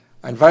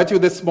I invite you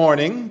this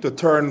morning to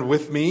turn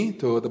with me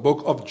to the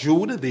book of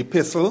Jude, the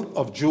epistle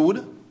of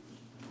Jude.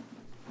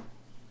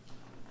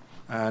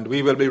 And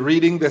we will be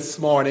reading this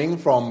morning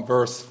from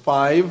verse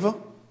 5,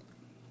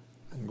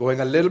 and going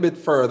a little bit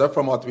further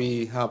from what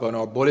we have on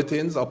our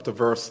bulletins up to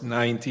verse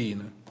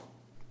 19.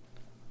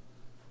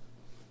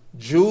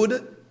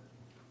 Jude,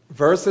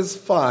 verses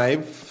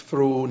 5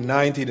 through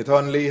 19, it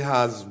only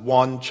has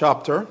one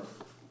chapter.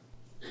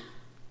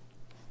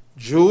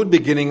 Jude,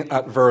 beginning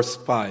at verse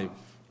 5.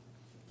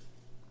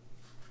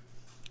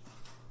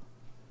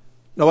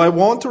 Now I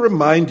want to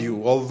remind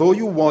you, although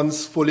you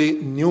once fully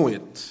knew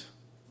it,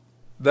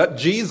 that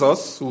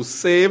Jesus, who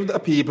saved a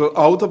people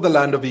out of the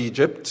land of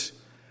Egypt,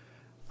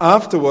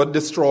 afterward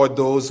destroyed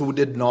those who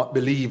did not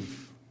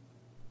believe.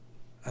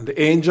 And the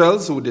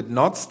angels who did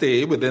not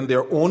stay within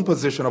their own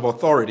position of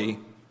authority,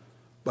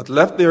 but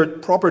left their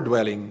proper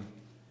dwelling,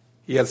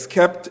 he has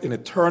kept in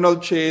eternal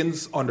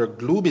chains under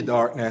gloomy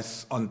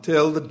darkness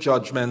until the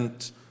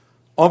judgment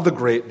of the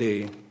great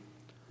day.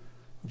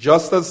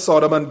 Just as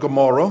Sodom and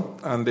Gomorrah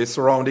and the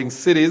surrounding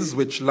cities,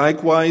 which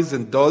likewise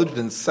indulged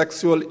in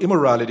sexual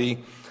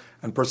immorality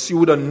and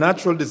pursued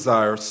unnatural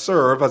desire,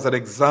 serve as an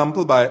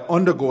example by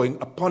undergoing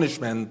a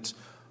punishment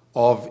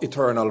of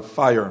eternal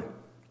fire.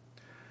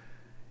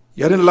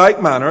 Yet in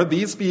like manner,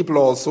 these people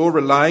also,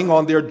 relying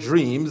on their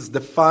dreams,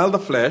 defile the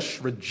flesh,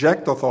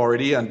 reject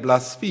authority, and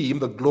blaspheme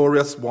the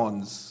glorious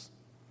ones.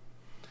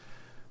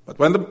 But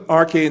when the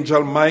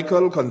archangel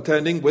Michael,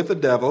 contending with the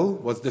devil,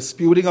 was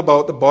disputing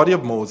about the body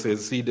of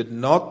Moses, he did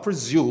not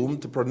presume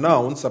to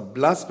pronounce a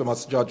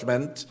blasphemous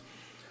judgment,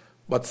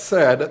 but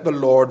said, "The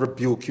Lord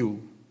rebuke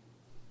you."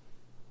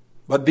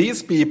 But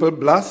these people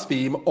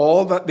blaspheme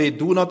all that they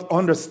do not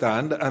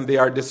understand, and they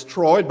are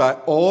destroyed by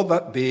all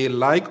that they,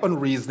 like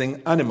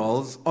unreasoning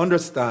animals,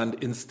 understand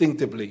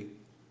instinctively.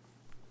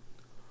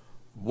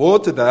 Woe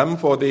to them,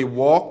 for they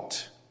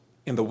walked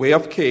in the way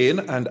of Cain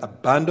and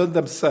abandoned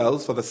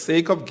themselves for the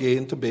sake of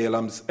gain to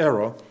Balaam's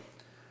error,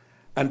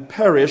 and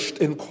perished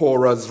in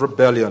Korah's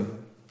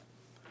rebellion.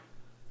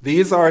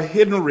 These are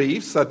hidden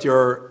reefs at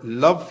your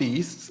love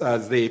feasts,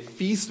 as they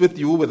feast with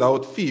you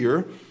without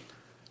fear,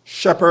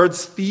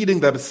 shepherds feeding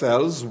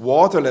themselves,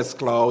 waterless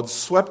clouds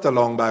swept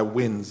along by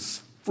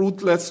winds,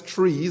 fruitless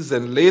trees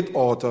in late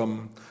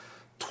autumn,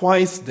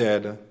 twice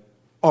dead,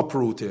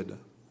 uprooted,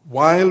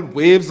 wild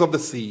waves of the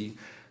sea,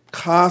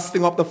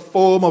 casting up the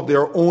foam of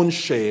their own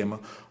shame,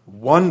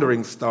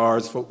 wandering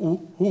stars for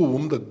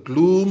whom the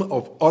gloom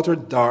of utter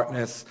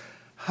darkness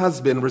has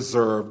been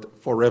reserved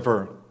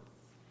forever.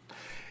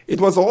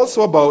 It was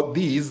also about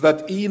these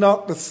that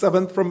Enoch, the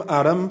seventh from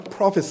Adam,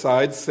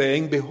 prophesied,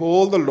 saying,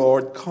 "Behold, the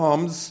Lord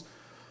comes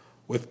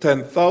with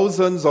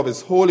 10,000s of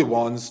his holy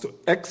ones to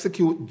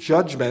execute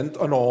judgment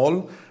on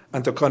all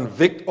and to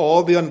convict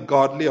all the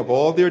ungodly of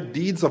all their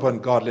deeds of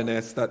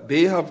ungodliness that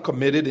they have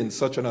committed in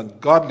such an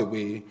ungodly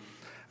way,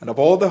 and of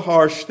all the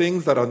harsh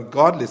things that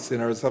ungodly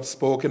sinners have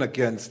spoken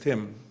against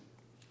him.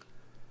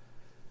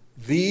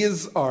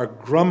 These are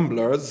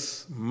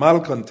grumblers,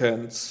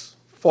 malcontents,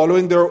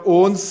 following their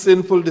own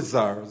sinful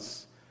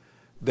desires.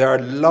 They are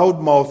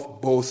loudmouth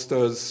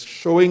boasters,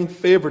 showing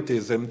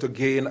favoritism to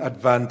gain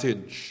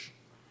advantage.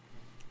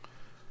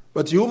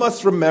 But you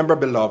must remember,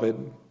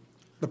 beloved,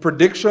 the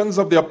predictions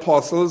of the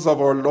apostles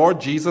of our Lord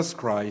Jesus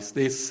Christ.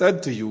 They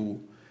said to you,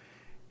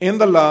 'In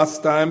the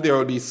last time there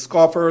will be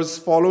scoffers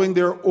following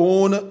their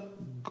own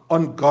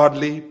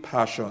ungodly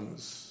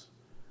passions.'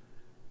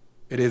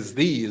 It is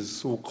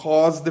these who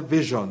cause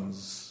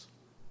divisions,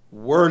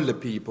 worldly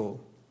people,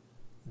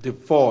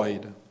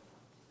 devoid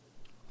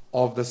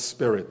of the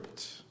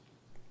Spirit."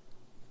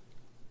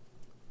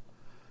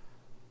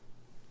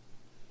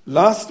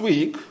 Last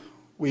week,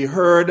 we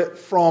heard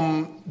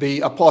from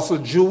the Apostle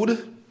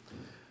Jude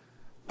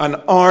an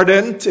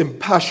ardent,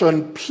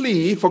 impassioned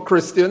plea for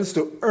Christians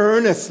to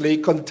earnestly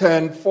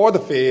contend for the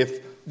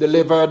faith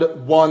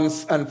delivered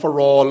once and for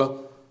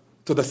all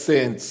to the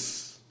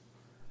saints.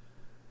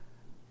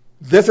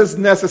 This is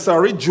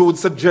necessary, Jude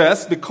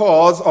suggests,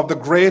 because of the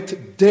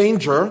great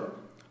danger,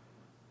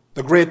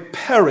 the great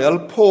peril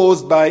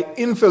posed by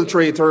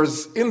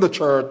infiltrators in the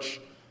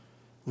church,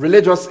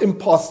 religious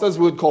imposters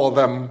we would call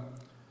them.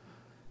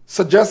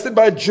 Suggested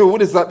by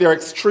Jude is that they are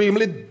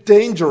extremely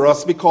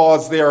dangerous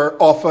because they are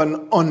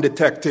often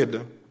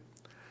undetected.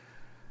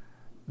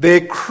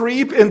 They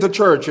creep into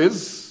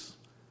churches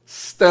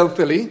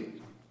stealthily.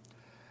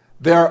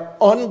 They are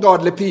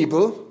ungodly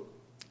people,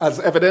 as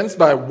evidenced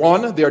by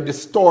 1, their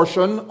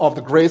distortion of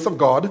the grace of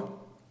God,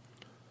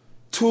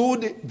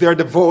 2, their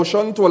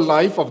devotion to a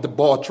life of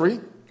debauchery,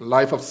 a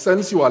life of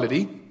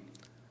sensuality,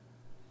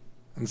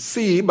 and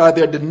C, by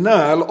their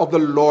denial of the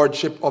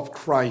lordship of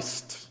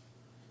Christ.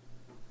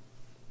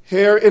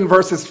 Here in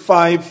verses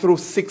 5 through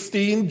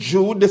 16,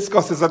 Jude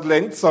discusses at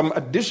length some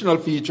additional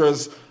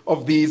features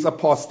of these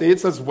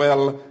apostates as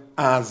well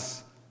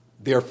as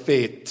their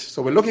fate.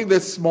 So we're looking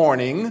this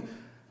morning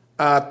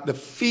at the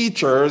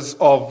features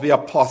of the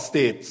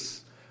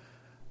apostates.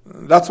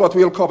 That's what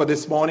we'll cover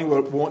this morning.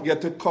 We won't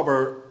get to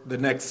cover the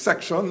next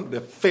section,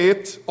 the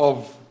fate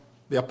of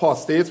the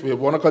apostates. We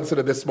want to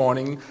consider this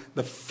morning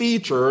the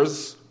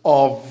features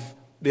of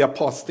the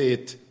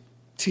apostate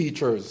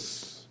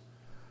teachers.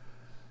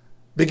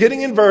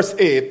 Beginning in verse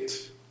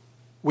 8,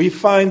 we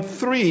find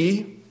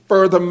 3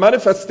 further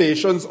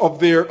manifestations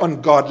of their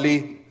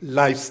ungodly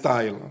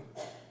lifestyle.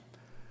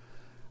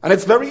 And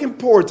it's very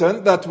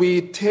important that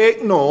we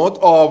take note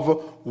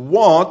of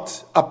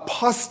what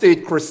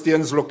apostate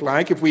Christians look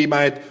like, if we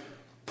might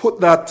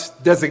put that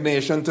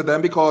designation to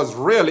them, because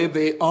really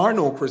they are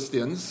no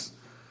Christians.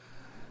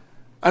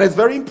 And it's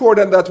very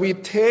important that we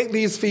take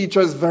these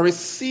features very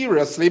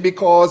seriously,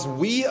 because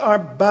we are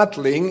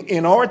battling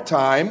in our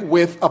time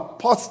with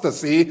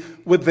apostasy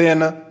within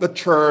the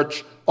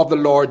church of the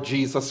Lord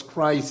Jesus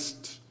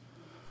Christ.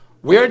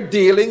 We're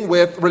dealing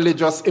with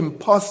religious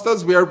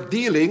imposters. We're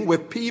dealing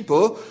with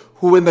people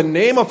who, in the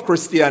name of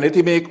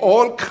Christianity, make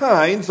all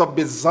kinds of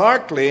bizarre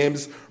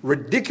claims,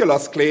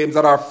 ridiculous claims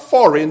that are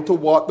foreign to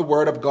what the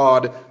Word of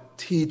God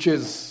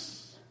teaches.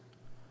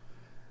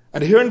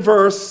 And here in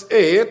verse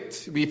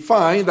 8, we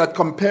find that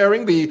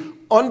comparing the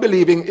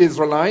unbelieving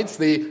Israelites,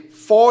 the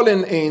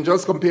fallen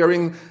angels,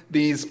 comparing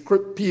these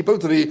people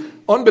to the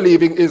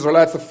unbelieving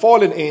Israelites, the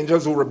fallen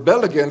angels who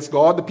rebelled against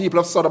God, the people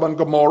of Sodom and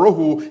Gomorrah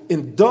who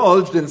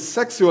indulged in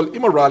sexual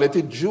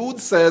immorality, Jude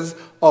says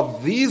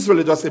of these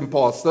religious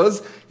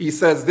impostors, he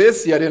says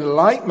this, yet in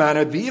like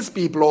manner these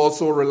people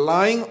also,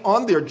 relying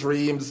on their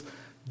dreams,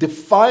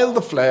 defile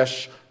the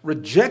flesh,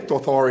 reject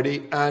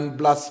authority, and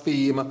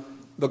blaspheme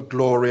the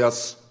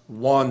glorious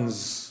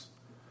ones.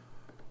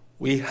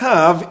 We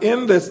have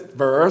in this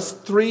verse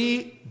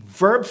 3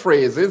 verb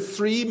phrases,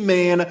 3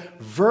 main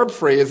verb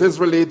phrases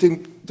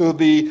relating to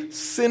the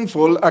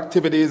sinful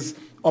activities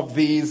of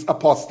these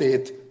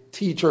apostate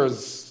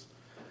teachers.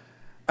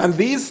 And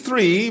these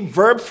 3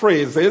 verb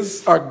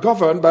phrases are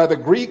governed by the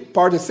Greek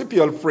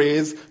participial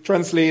phrase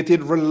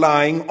translated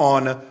relying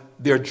on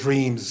their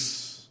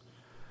dreams.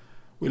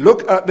 We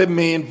look at the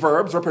main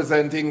verbs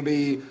representing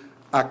the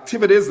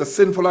activities, the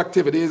sinful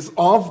activities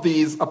of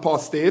these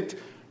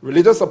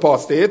religious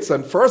apostates.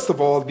 And first of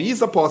all,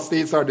 these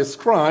apostates are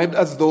described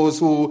as those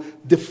who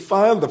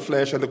defile the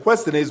flesh. And the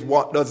question is,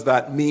 what does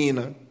that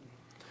mean?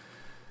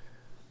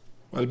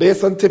 Well,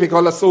 based on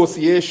typical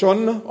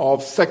association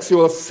of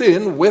sexual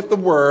sin with the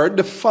word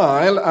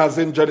defile, as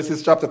in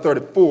Genesis chapter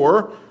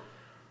 34,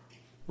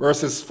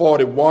 verses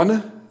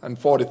 41 and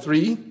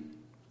 43,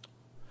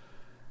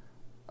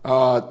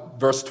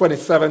 verse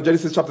 27,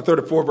 Genesis chapter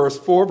 34, verse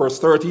 4, verse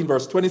 13,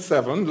 verse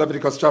 27,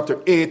 Leviticus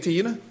chapter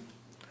 18,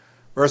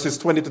 verses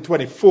 20 to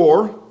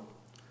 24,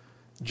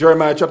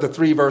 Jeremiah chapter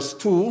 3, verse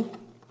 2,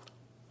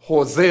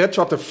 Hosea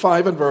chapter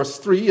 5 and verse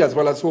 3, as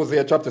well as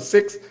Hosea chapter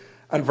 6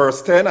 and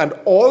verse 10, and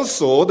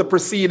also the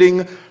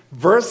preceding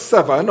verse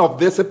 7 of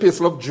this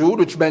epistle of Jude,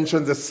 which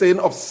mentions the sin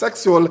of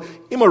sexual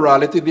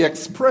immorality. The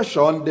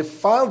expression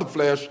defile the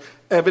flesh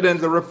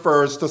evidently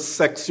refers to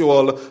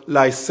sexual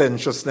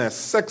licentiousness,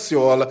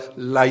 sexual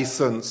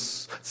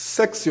license,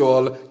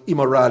 sexual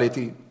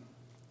immorality.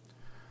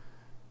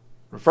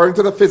 Referring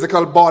to the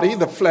physical body,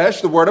 the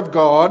flesh, the Word of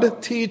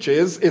God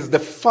teaches, is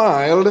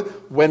defiled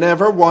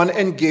whenever one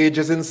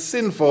engages in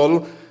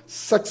sinful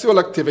sexual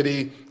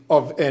activity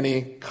of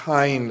any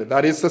kind.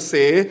 That is to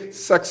say,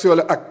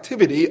 sexual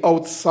activity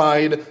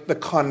outside the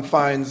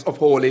confines of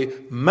holy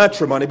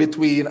matrimony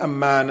between a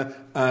man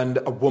and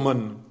a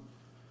woman.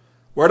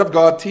 Word of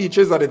God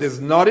teaches that it is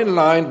not in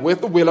line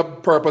with the will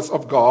and purpose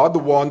of God, the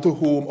one to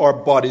whom our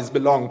bodies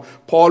belong.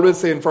 Paul will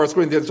say in 1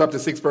 Corinthians chapter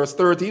 6, verse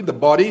 13, the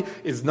body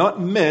is not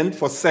meant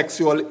for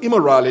sexual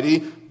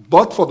immorality,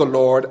 but for the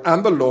Lord,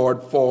 and the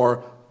Lord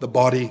for the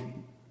body.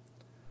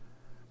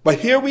 But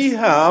here we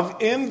have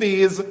in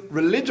these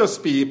religious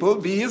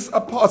people, these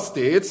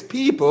apostates,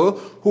 people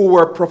who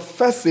were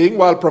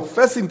while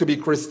professing to be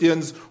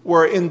Christians,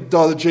 were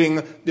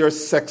indulging their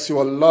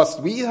sexual lust.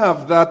 We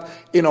have that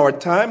in our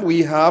time.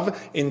 We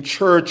have in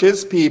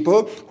churches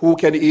people who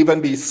can even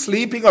be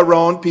sleeping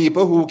around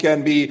people, who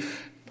can be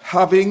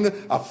having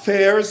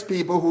affairs,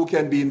 people who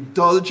can be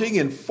indulging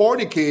in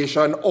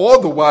fornication, all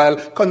the while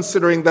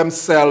considering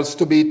themselves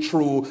to be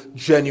true,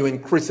 genuine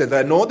Christians.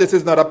 I know this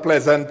is not a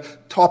pleasant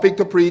topic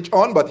to preach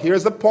on, but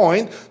here's the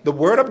point. The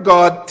Word of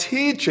God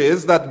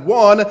teaches that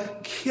one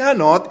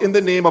cannot, in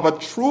the name of a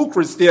true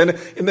Christian,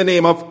 in the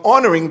name of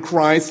honoring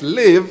Christ,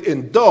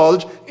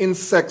 indulge in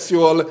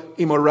sexual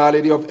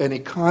immorality of any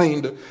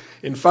kind.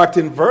 In fact,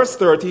 in verse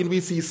 13,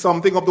 we see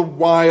something of the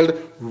wild,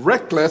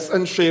 reckless,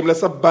 and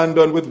shameless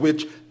abandon with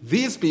which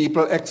these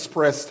people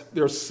expressed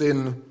their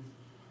sin.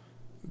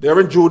 There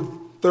in Jude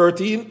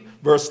 13,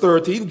 verse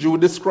 13,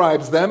 Jude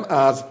describes them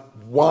as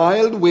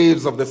wild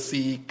waves of the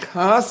sea,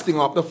 casting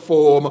up the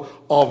foam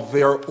of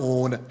their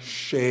own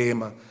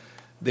shame.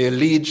 They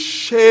lead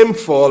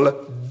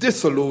shameful,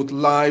 dissolute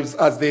lives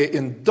as they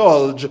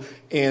indulge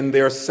in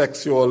their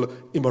sexual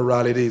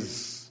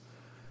immoralities.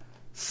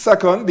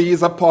 Second,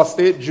 these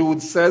apostate,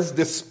 Jude says,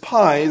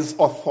 despise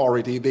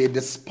authority. They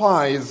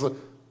despise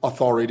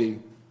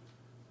authority.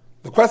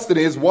 The question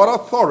is, what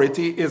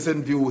authority is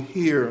in view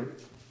here?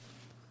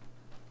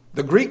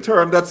 The Greek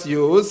term that's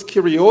used,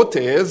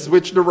 kuriotes,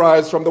 which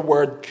derives from the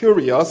word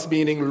kurios,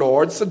 meaning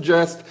Lord,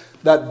 suggests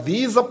that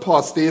these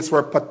apostates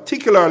were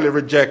particularly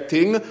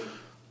rejecting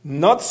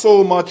not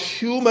so much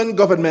human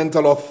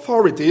governmental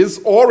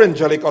authorities or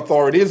angelic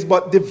authorities,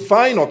 but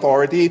divine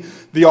authority,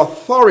 the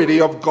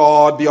authority of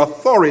God, the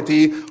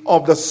authority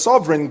of the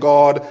sovereign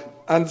God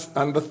and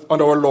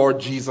our Lord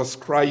Jesus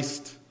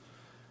Christ.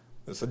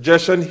 The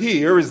suggestion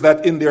here is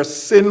that in their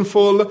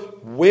sinful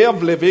way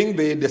of living,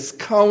 they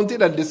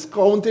discounted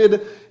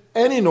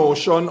any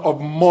notion of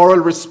moral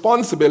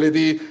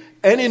responsibility,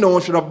 any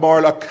notion of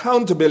moral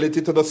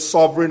accountability to the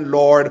sovereign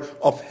Lord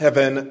of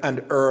heaven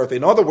and earth.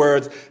 In other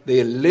words,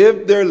 they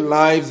lived their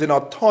lives in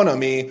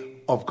autonomy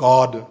of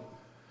God.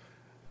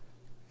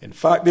 In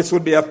fact, this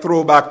would be a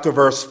throwback to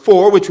verse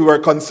 4, which we were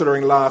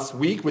considering last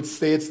week, which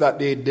states that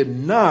they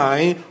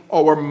deny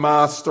our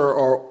master,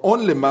 our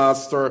only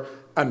master,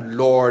 and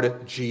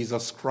Lord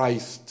Jesus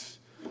Christ.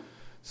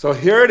 So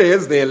here it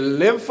is, they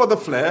live for the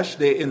flesh,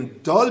 they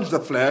indulge the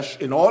flesh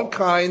in all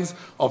kinds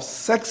of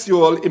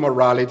sexual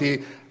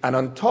immorality, and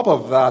on top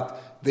of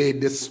that, they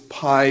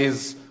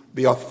despise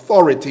the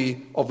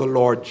authority of the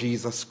Lord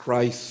Jesus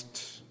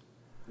Christ.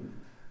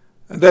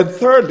 And then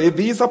thirdly,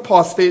 these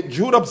apostate,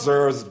 Jude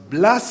observes,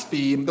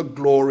 blaspheme the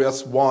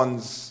glorious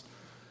ones.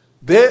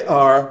 They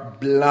are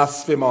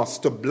blasphemous.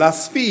 To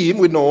blaspheme,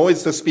 we know,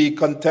 is to speak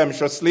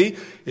contemptuously,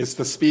 is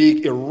to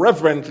speak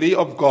irreverently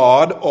of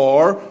God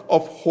or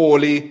of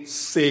holy,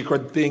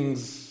 sacred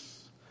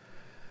things.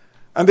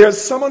 And there's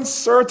some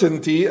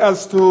uncertainty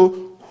as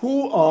to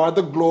who are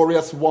the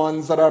glorious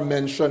ones that are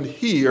mentioned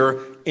here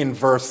in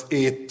verse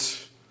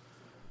 8.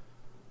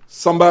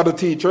 Some Bible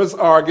teachers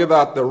argue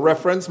that the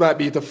reference might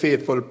be to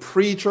faithful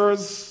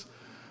preachers.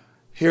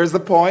 Here's the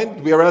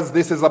point. Whereas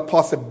this is a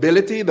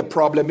possibility, the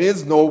problem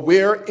is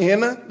nowhere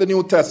in the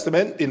New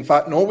Testament, in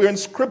fact, nowhere in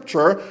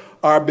Scripture,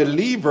 are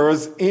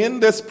believers in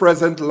this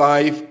present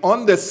life,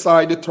 on this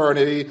side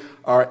eternity,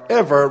 are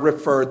ever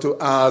referred to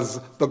as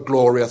the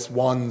glorious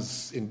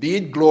ones.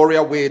 Indeed, glory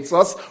awaits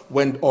us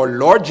when our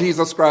Lord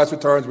Jesus Christ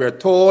returns. We are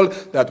told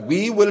that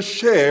we will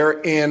share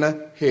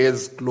in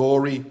his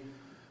glory.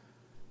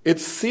 It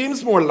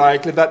seems more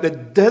likely that the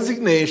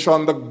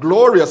designation, the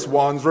glorious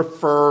ones,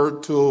 refer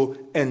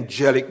to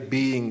angelic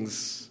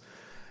beings.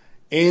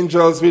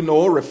 Angels, we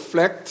know,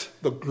 reflect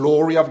the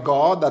glory of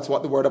God. That's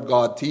what the Word of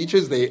God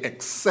teaches. They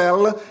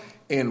excel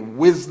in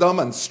wisdom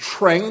and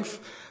strength.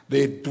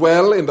 They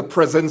dwell in the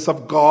presence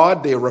of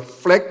God. They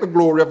reflect the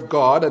glory of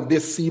God. And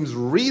this seems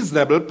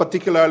reasonable,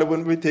 particularly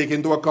when we take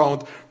into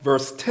account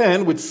verse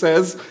 10, which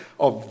says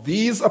of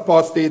these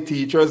apostate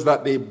teachers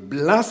that they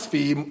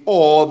blaspheme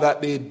all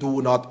that they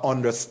do not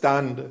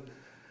understand.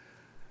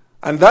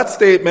 And that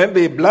statement,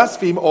 they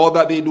blaspheme all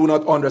that they do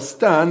not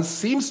understand,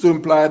 seems to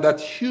imply that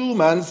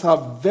humans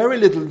have very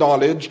little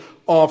knowledge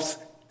of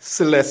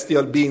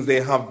celestial beings.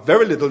 They have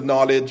very little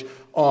knowledge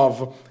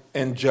of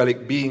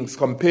angelic beings.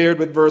 Compared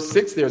with verse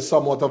 6, there's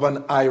somewhat of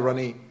an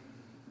irony.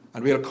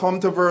 And we'll come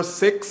to verse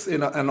 6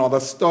 in another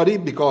study,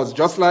 because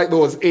just like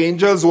those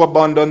angels who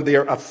abandoned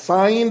their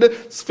assigned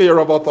sphere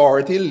of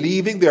authority,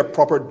 leaving their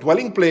proper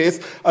dwelling place,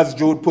 as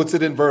Jude puts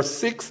it in verse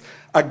 6,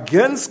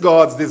 against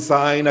God's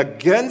design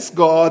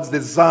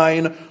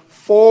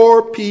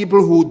for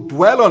people who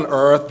dwell on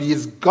earth,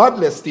 these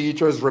godless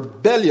teachers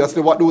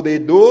rebelliously, what do?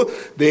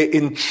 They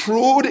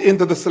intrude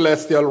into the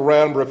celestial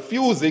realm,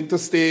 refusing to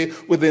stay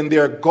within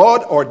their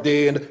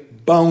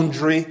God-ordained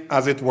boundary,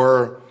 as it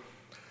were.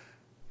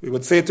 We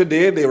would say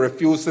today they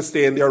refuse to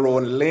stay in their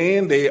own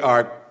lane. They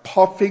are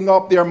puffing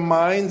up their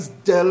minds,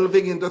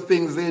 delving into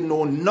things they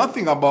know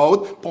nothing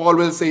about. Paul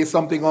will say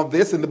something of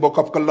this in the book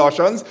of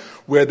Colossians,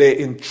 where they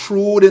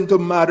intrude into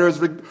matters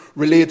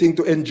relating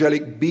to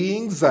angelic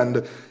beings,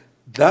 and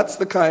that's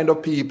the kind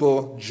of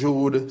people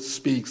Jude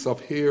speaks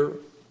of here.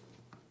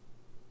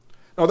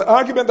 Now, the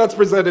argument that's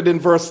presented in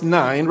verse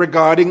 9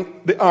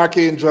 regarding the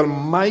archangel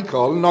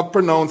Michael not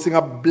pronouncing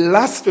a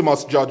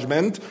blasphemous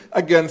judgment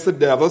against the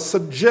devil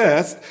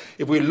suggests,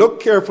 if we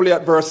look carefully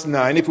at verse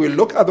 9, if we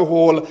look at the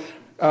whole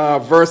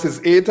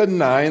verses 8 and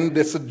 9,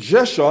 the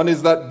suggestion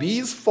is that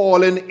these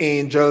fallen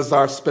angels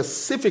are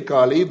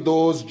specifically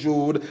those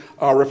Jude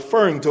are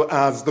referring to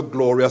as the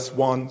glorious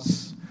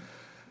ones.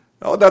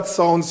 Now, that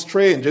sounds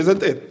strange,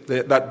 isn't it?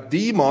 That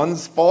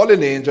demons,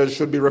 fallen angels,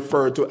 should be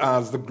referred to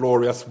as the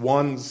glorious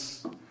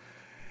ones.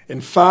 In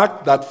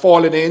fact, that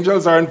fallen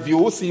angels are in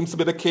view seems to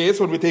be the case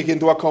when we take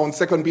into account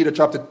 2 Peter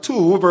chapter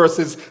 2,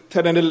 verses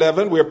 10 and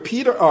 11, where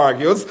Peter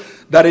argues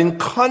that in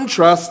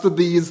contrast to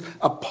these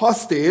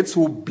apostates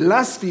who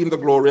blaspheme the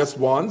glorious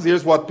ones,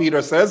 here's what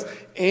Peter says: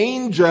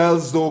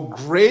 angels, though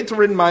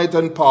greater in might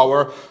and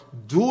power,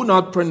 do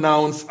not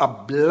pronounce a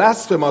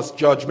blasphemous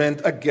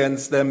judgment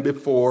against them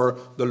before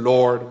the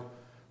Lord.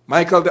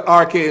 Michael the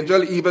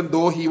archangel, even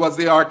though he is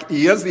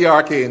the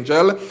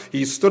archangel,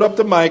 he stood up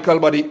to Michael,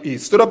 but he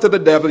stood up to the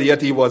devil, yet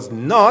he was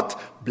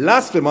not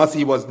blasphemous,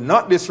 he was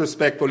not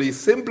disrespectful. He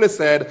simply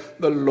said,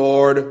 "The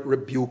Lord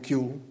rebuke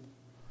you."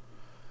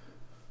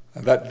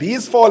 That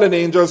these fallen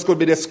angels could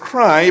be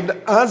described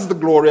as the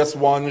glorious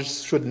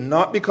ones should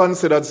not be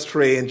considered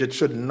strange. It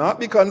should not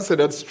be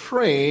considered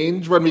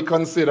strange when we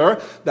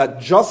consider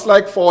that just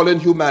like fallen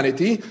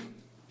humanity,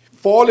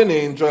 fallen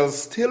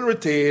angels still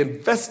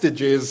retain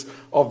vestiges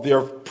of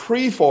their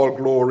pre-fall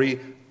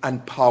glory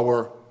and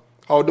power.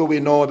 How do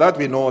we know that?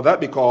 We know that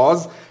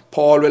because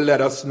Paul will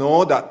let us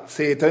know that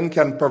Satan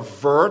can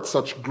pervert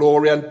such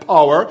glory and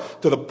power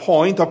to the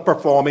point of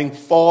performing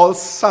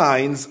false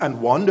signs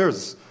and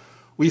wonders.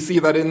 We see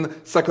that in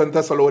 2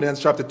 Thessalonians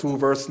chapter 2,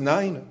 verse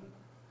 9.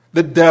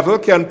 The devil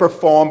can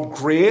perform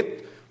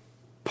great,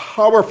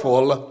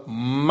 powerful,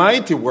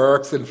 mighty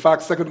works. In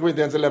fact, 2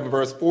 Corinthians 11,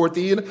 verse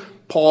 14,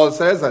 Paul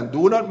says, and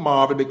do not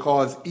marvel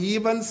because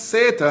even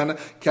Satan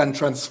can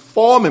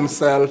transform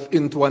himself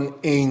into an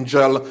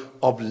angel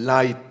of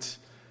light.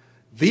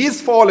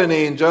 These fallen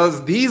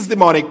angels, these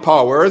demonic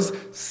powers,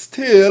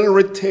 still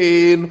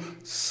retain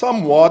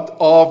somewhat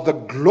of the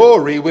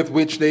glory with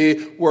which they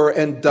were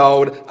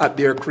endowed at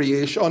their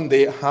creation.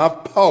 They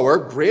have power,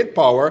 great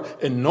power,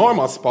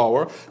 enormous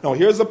power. Now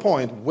here's the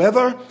point.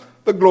 Whether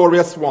the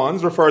glorious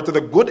ones refer to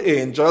the good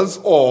angels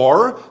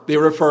or they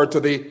refer to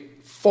the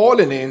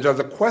fallen angels,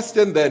 the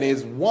question then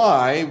is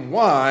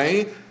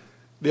why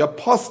the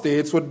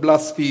apostates would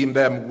blaspheme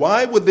them?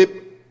 Why would the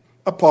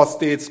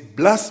apostates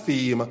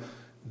blaspheme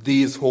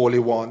these holy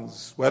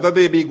ones? Whether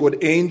they be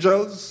good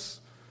angels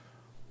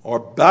or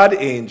bad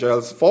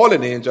angels,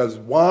 fallen angels,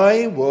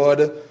 why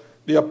would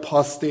the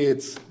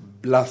apostates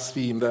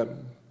blaspheme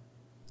them?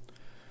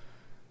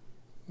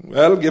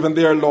 Well, given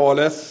their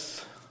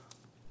lawless,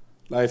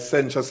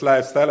 licentious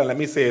lifestyle, and let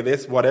me say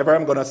this, whatever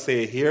I'm going to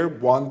say here,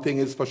 one thing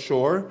is for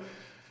sure,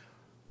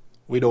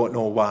 we don't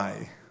know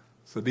why.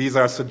 So these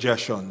are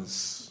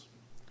suggestions.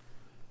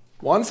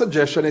 One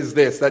suggestion is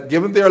this, that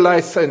given their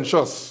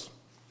licentious,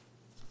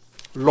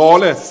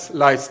 lawless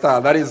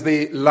lifestyle, that is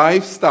the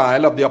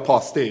lifestyle of the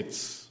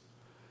apostates,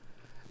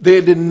 they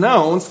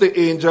denounced the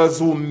angels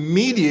who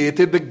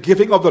mediated the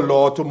giving of the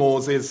law to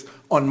Moses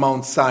on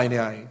Mount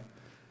Sinai.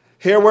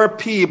 Here were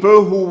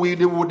people who we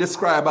would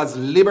describe as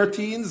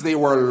libertines. They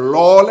were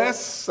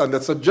lawless. And the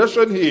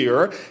suggestion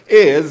here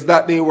is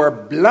that they were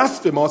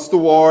blasphemous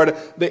toward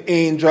the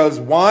angels.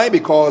 Why?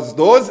 Because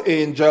those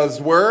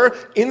angels were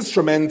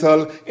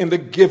instrumental in the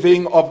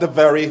giving of the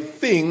very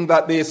thing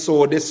that they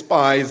so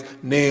despise,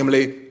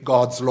 namely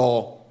God's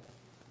law.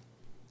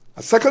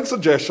 A second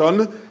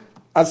suggestion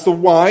as to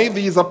why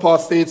these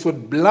apostates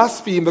would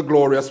blaspheme the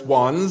glorious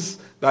ones,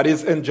 that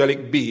is,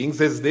 angelic beings,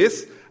 is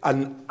this: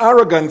 an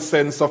arrogant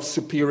sense of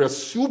superior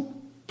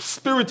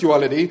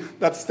spirituality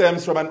that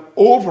stems from an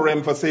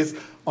overemphasis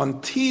on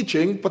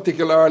teaching,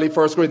 particularly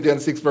 1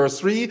 Corinthians 6, verse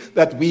 3,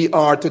 that we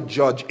are to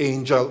judge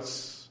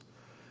angels.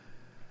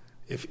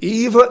 If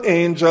evil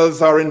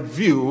angels are in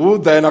view,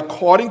 then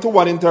according to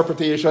one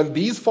interpretation,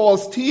 these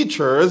false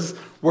teachers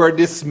were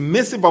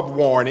dismissive of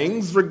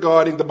warnings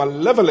regarding the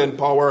malevolent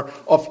power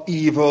of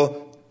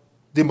evil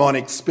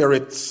demonic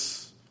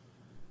spirits.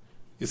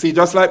 You see,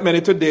 just like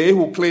many today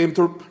who claim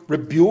to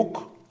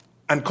rebuke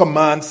and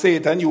command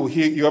Satan,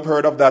 you have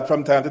heard of that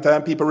from time to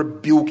time, people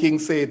rebuking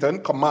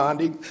Satan,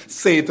 commanding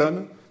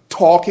Satan,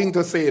 talking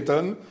to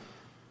Satan.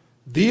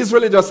 These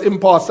religious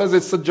imposters,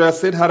 it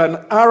suggested, had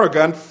an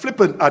arrogant,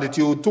 flippant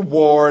attitude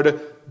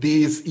toward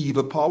these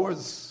evil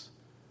powers.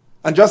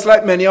 And just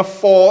like many a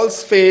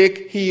false,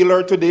 fake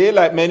healer today,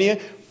 like many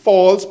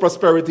false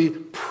prosperity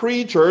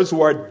preachers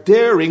who are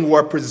daring, who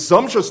are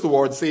presumptuous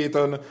towards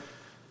Satan,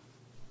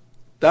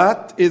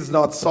 that is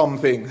not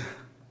something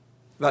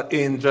that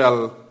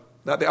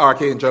the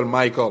archangel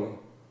Michael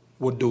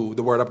would do,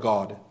 the word of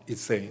God is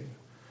saying.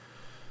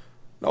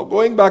 Now,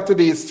 going back to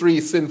these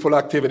three sinful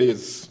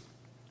activities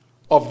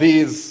of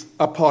these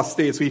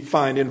apostates we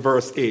find in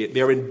verse 8.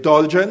 Their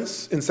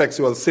indulgence in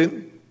sexual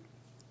sin,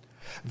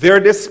 their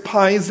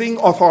despising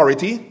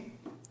authority,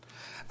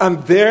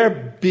 and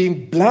their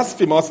being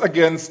blasphemous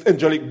against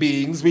angelic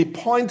beings. We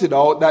pointed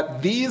out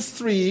that these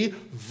three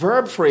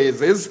verb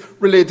phrases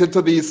related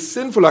to these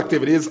sinful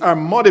activities are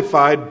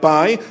modified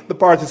by the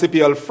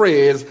participial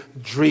phrase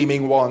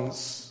dreaming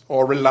ones,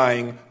 or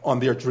relying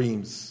on their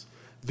dreams.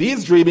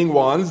 These dreaming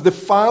ones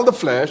defile the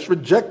flesh,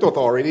 reject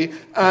authority,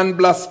 and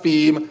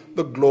blaspheme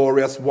the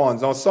glorious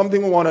ones. Now,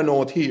 something we want to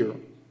note here.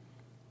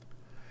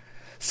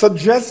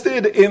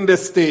 Suggested in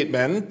this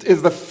statement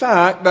is the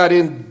fact that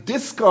in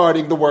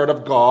discarding the word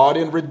of God,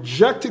 in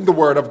rejecting the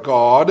word of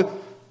God,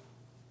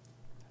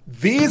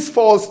 these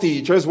false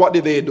teachers, what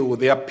did they do?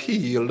 They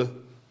appealed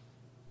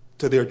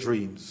to their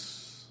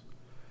dreams.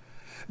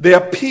 They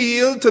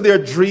appeal to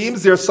their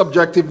dreams, their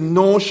subjective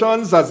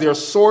notions as their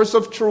source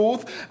of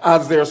truth,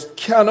 as their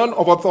canon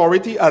of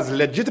authority, as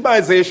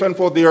legitimization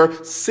for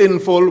their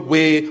sinful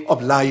way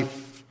of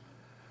life.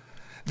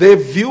 They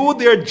view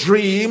their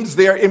dreams,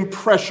 their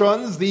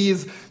impressions,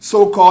 these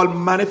so-called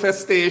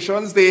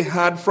manifestations they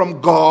had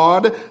from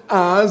God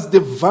as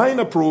divine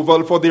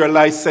approval for their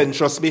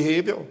licentious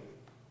behavior.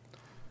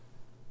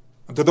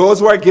 To those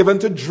who are given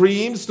to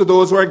dreams, to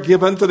those who are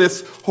given to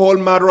this whole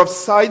matter of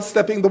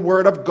sidestepping the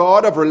word of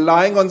God, of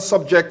relying on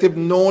subjective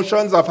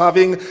notions, of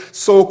having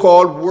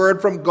so-called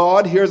word from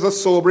God, here's a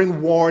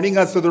sobering warning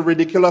as to the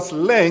ridiculous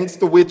lengths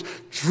to which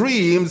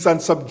dreams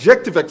and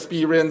subjective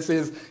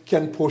experiences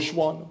can push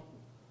one.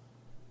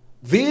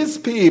 These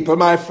people,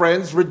 my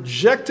friends,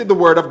 rejected the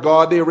word of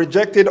God. They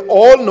rejected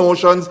all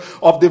notions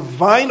of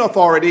divine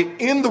authority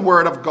in the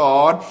word of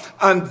God.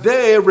 And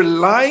they,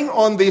 relying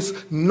on this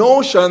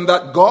notion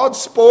that God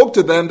spoke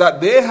to them, that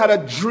they had a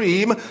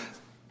dream,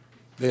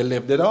 they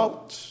lived it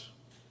out.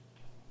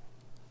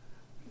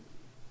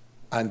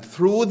 And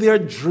through their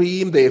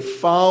dream, they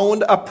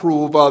found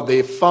approval.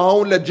 They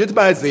found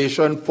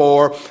legitimization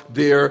for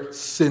their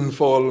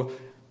sinful,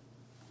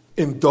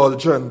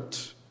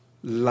 indulgent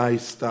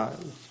lifestyle.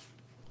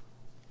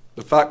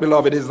 The fact,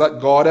 beloved, is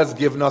that God has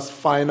given us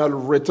final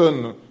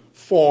written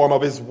form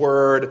of his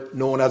word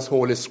known as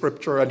Holy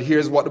Scripture. And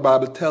here's what the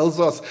Bible tells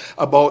us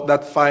about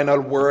that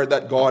final word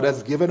that God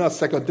has given us,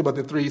 2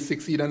 Timothy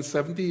 3:16 and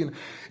 17.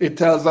 It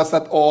tells us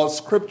that all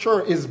Scripture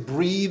is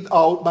breathed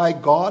out by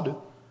God.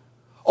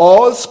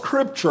 All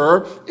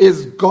Scripture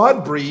is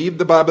God-breathed,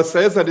 the Bible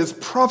says, and is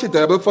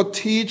profitable for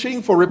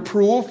teaching, for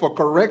reproof, for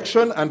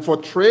correction, and for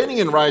training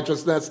in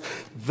righteousness,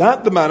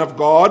 that the man of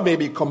God may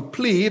be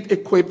complete,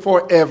 equipped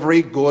for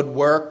every good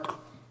work.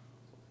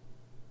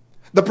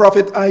 The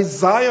prophet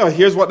Isaiah,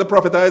 here's what the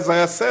prophet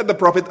Isaiah said. The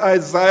prophet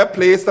Isaiah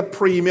placed a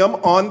premium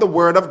on the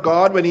word of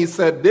God when he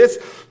said this: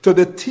 to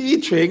the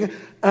teaching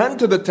and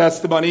to the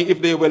testimony,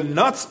 if they will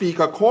not speak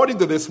according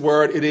to this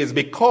word, it is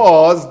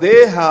because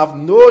they have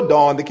no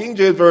dawn. The King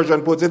James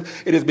Version puts it,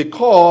 it is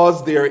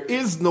because there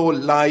is no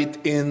light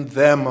in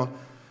them.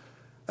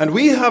 And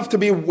we have to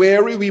be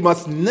wary. We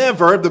must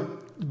never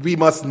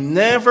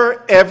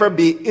ever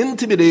be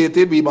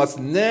intimidated. We must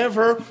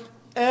never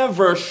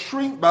ever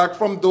shrink back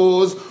from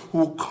those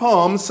who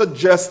come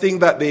suggesting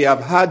that they have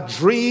had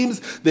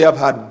dreams, they have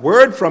had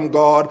word from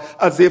God,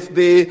 as if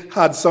they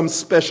had some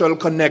special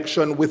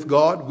connection with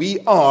God. We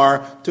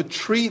are to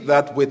treat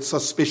that with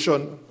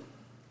suspicion.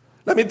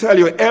 Let me tell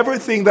you,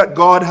 everything that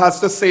God has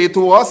to say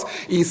to us,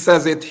 he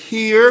says it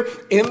here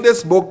in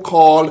this book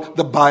called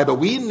the Bible.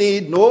 We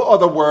need no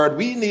other word.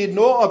 We need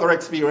no other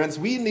experience.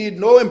 We need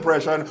no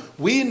impression.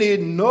 We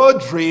need no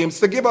dreams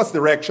to give us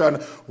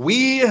direction.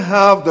 We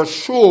have the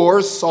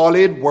sure,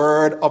 solid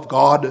word of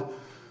God.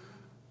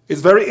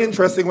 It's very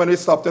interesting when we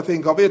stop to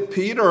think of it.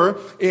 Peter,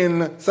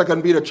 in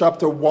 2 Peter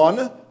chapter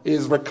 1,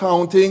 is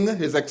recounting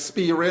his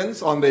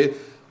experience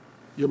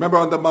you remember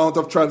on the Mount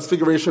of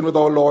Transfiguration with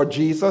our Lord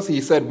Jesus? He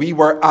said, we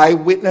were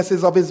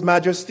eyewitnesses of his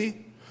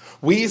majesty.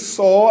 We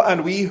saw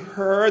and we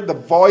heard the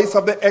voice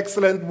of the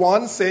Excellent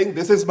One saying,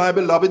 this is my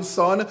beloved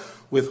Son,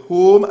 with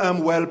whom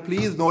I'm well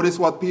pleased. Notice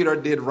what Peter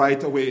did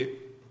right away.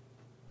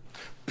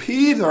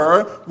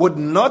 Peter would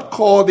not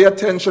call the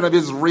attention of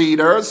his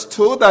readers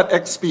to that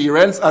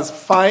experience as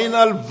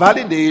final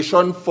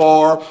validation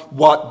for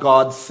what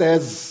God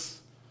says.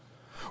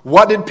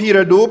 What did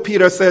Peter do?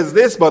 Peter says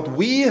this, but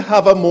we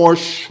have a more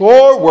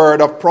sure word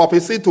of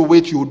prophecy to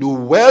which you do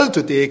well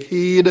to take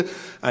heed,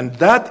 and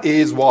that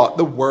is what?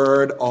 The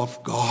word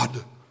of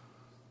God.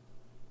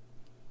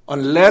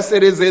 Unless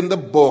it is in the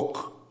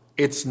book,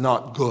 it's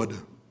not good.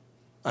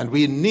 And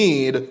we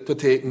need to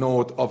take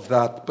note of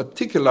that,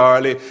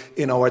 particularly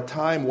in our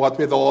time. What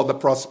with all the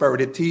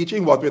prosperity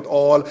teaching, what with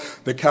all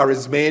the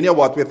charismania,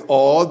 what with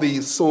all the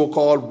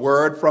so-called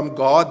word from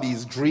God,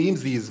 these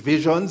dreams, these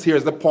visions.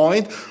 Here's the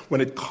point. When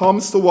it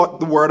comes to what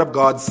the word of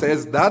God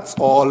says, that's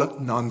all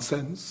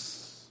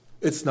nonsense.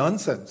 It's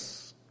nonsense.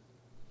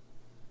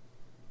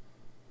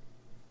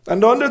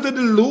 And under the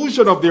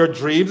delusion of their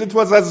dreams, it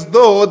was as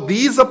though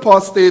these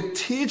apostate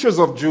teachers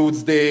of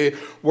Jude's day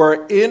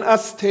were in a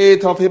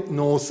state of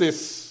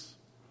hypnosis.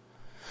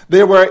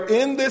 They were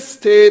in this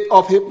state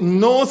of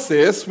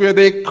hypnosis where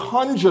they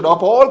conjured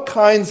up all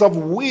kinds of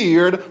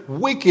weird,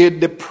 wicked,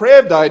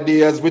 depraved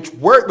ideas which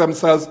worked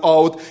themselves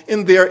out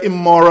in their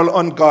immoral,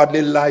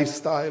 ungodly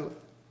lifestyle.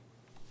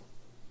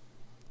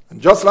 And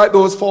just like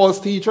those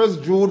false teachers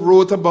Jude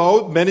wrote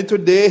about, many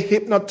today,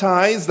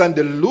 hypnotized and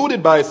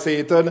deluded by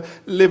Satan,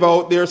 live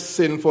out their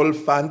sinful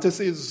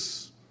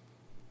fantasies.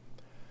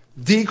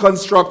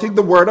 Deconstructing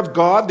the word of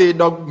God, they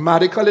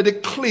dogmatically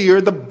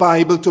declare the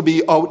Bible to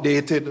be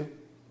outdated.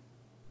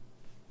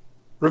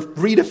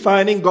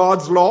 Redefining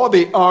God's law,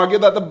 they argue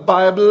that the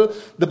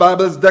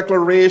Bible's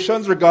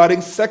declarations regarding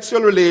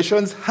sexual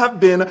relations have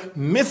been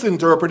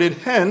misinterpreted,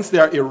 hence they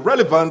are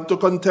irrelevant to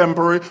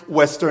contemporary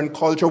Western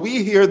culture.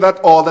 We hear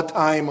that all the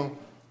time.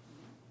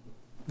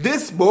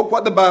 This book,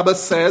 what the Bible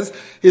says,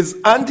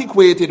 is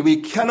antiquated. We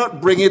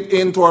cannot bring it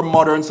into our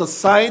modern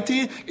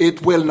society.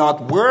 It will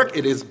not work.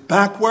 It is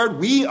backward.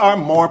 We are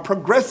more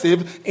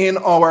progressive in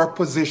our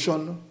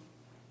position.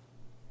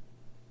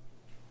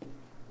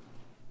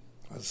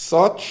 As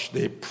such,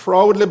 they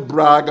proudly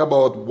brag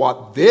about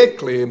what they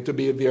claim to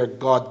be their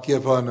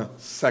God-given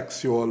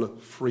sexual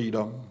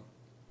freedom.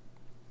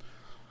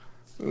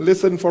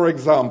 Listen, for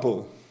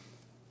example,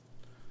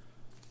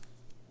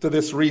 to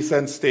this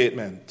recent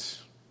statement.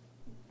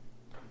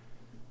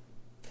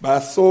 by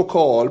a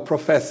so-called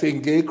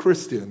professing gay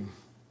Christian,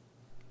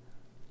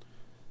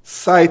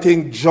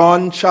 citing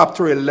John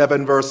chapter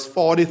 11, verse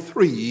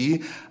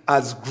 43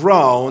 as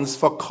grounds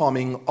for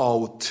coming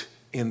out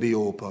in the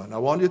open. I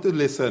want you to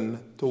listen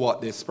to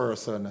what this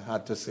person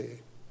had to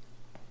say.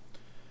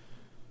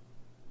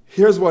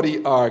 Here's what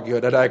he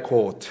argued, and I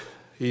quote.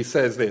 He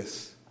says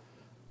this: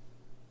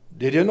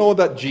 "Did you know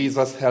that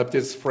Jesus helped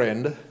his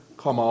friend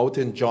come out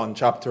in John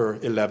chapter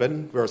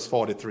 11, verse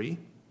 43?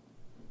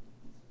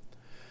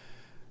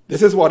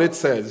 This is what it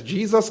says.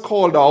 Jesus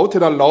called out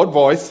in a loud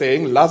voice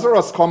saying,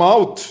 'Lazarus, come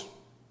out.'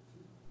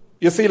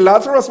 You see,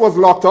 Lazarus was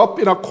locked up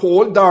in a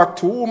cold, dark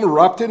tomb,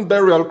 wrapped in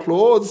burial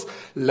clothes,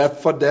 left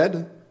for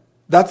dead.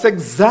 That's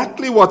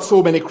exactly what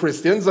so many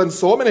Christians and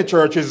so many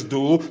churches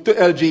do to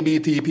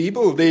LGBT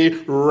people. They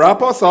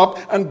wrap us up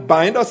and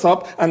bind us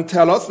up and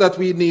tell us that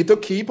we need to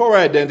keep our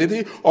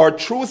identity, our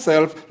true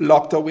self,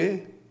 locked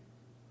away.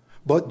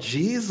 But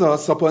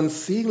Jesus, upon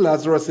seeing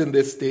Lazarus in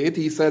this state,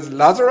 he says,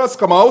 'Lazarus,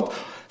 come out,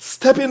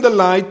 step in the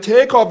light,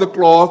 take off the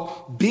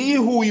cloth, be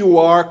who you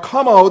are,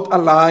 come out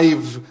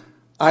alive.'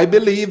 I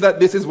believe that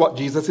this is what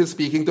Jesus is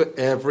speaking to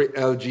every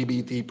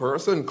LGBT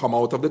person. Come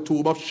out of the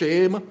tomb of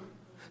shame.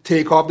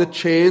 Take off the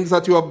chains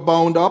that you have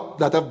bound up,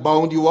 that have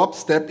bound you up.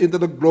 Step into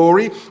the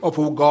glory of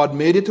who God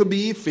made you to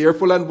be,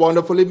 fearful and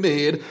wonderfully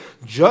made.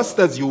 Just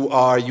as you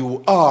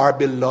are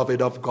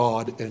beloved of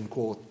God," end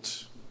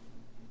quote.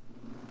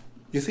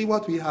 You see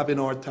what we have in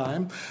our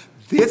time?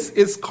 This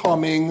is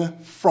coming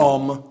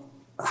from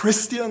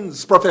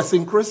Christians,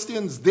 professing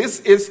Christians.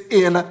 This is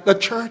in the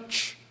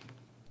church.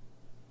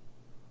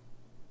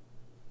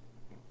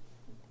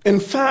 In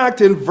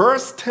fact, in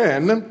verse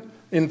 10,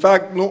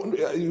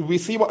 we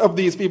see of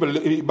these people,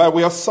 by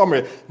way of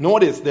summary,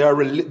 notice they are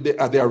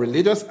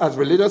religious, as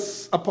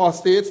religious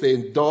apostates. They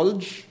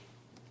indulge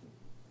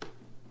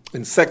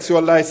in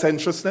sexual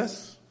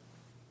licentiousness.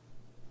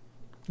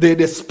 They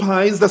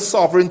despise the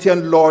sovereignty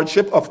and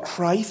lordship of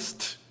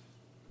Christ.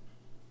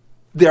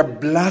 They are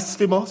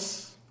blasphemous.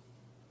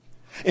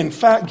 In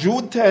fact,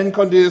 Jude 10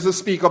 continues to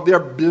speak of their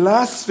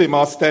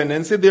blasphemous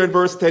tendency. There in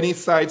verse 10, he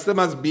cites them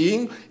as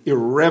being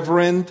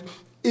irreverent,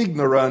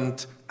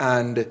 ignorant,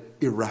 and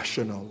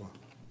irrational.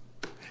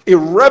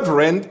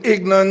 Irreverent,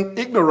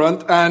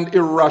 ignorant, and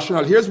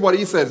irrational. Here's what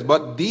he says: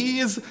 "But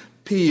these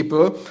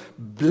people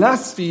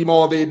blaspheme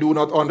all they do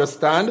not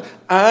understand,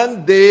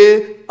 and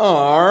they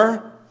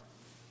are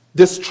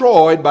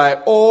destroyed by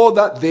all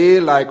that they,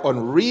 like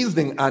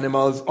unreasoning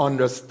animals,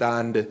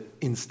 understand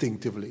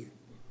instinctively."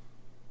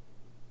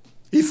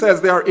 He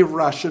says they are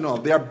irrational,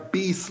 they are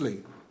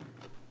beastly.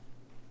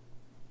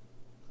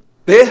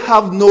 They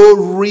have no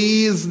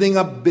reasoning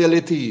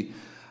ability.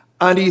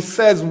 And he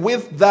says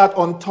with that,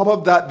 on top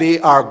of that, they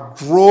are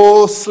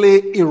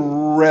grossly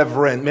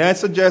irreverent. May I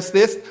suggest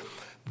this?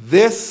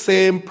 This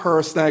same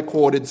person I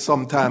quoted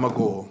some time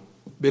ago,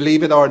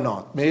 believe it or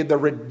not, made the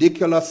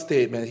ridiculous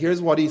statement.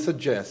 Here's what he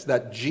suggests: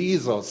 that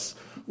Jesus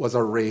was a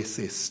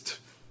racist.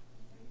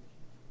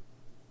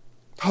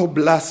 How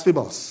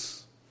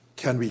blasphemous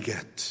can we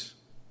get?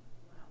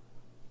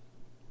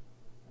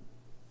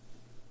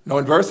 Now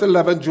in verse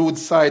 11, Jude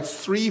cites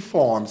three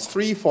forms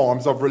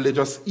of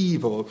religious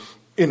evil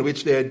in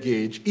which they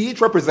engage, each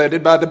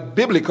represented by the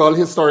biblical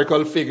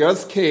historical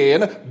figures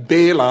Cain,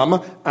 Balaam,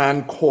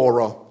 and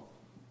Korah.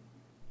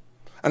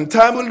 And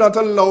time will not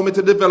allow me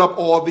to develop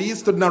all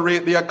these, to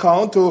narrate the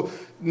account, to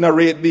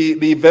narrate the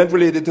event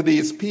related to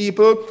these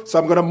people. So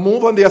I'm going to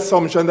move on the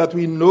assumption that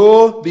we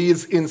know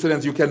these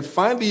incidents. You can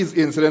find these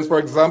incidents. For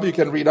example, you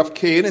can read of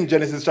Cain in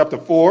Genesis chapter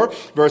 4,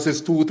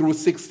 verses 2 through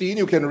 16.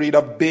 You can read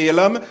of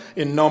Balaam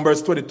in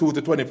Numbers 22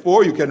 to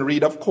 24. You can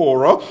read of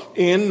Korah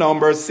in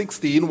Numbers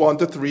 16, 1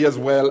 to 3, as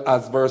well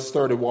as verse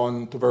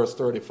 31 to verse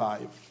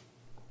 35.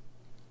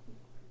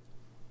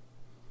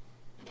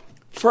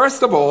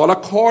 First of all,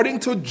 according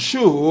to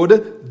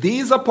Jude,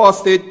 these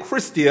apostate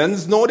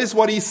Christians, notice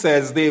what he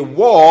says, they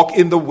walk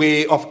in the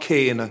way of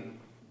Cain.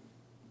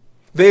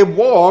 They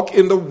walk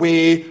in the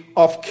way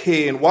of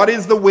Cain. What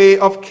is the way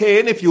of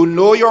Cain? If you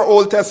know your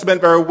Old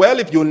Testament very well,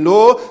 if you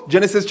know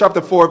Genesis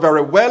chapter 4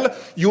 very well,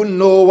 you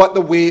know what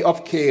the way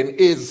of Cain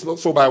is.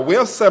 So by way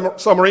of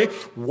summary,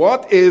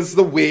 what is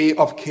the way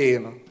of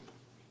Cain?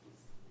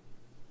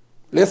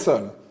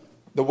 Listen,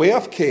 the way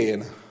of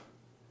Cain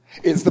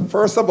is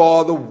first of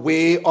all the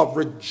way of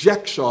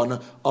rejection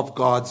of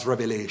God's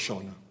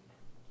revelation.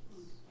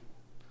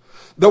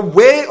 The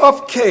way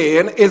of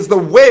Cain is the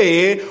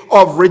way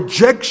of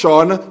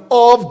rejection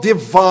of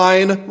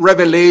divine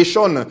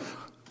revelation.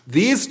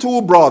 These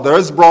two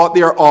brothers brought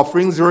their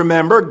offerings. You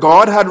remember,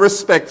 God had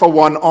respect for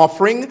one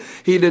offering.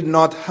 He did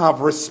not have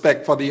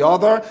respect for the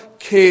other.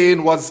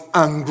 Cain was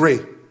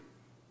angry.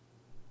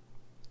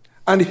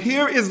 And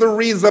here is the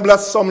reasonable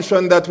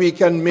assumption that we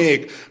can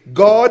make.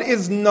 God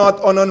is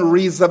not an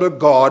unreasonable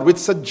God, which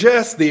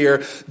suggests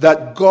there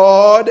that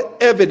God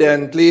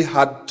evidently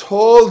had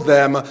told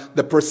them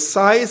the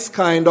precise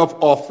kind of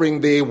offering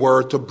they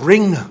were to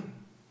bring.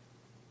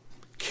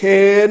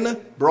 Cain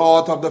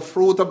brought of the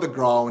fruit of the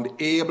ground,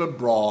 Abel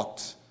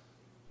brought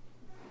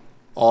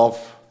of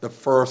the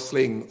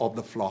firstling of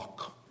the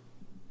flock.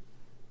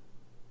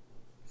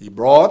 He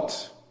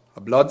brought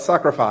a blood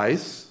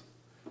sacrifice.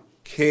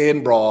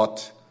 Cain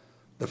brought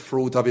the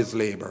fruit of his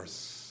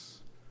labors.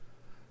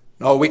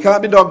 Now, we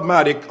can't be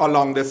dogmatic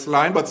along this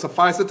line, but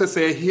suffice it to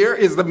say, here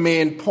is the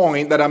main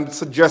point that I'm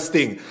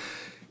suggesting.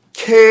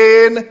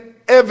 Cain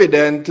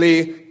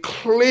evidently,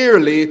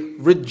 clearly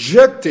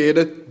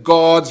rejected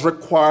God's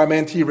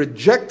requirement. He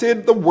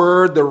rejected the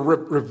word, the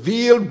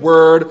revealed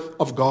word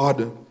of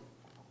God.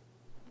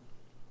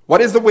 What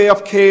is the way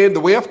of Cain?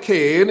 The way of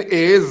Cain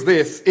is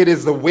this. It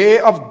is the way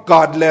of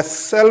godless,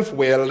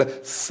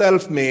 self-willed,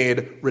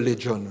 self-made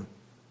religion.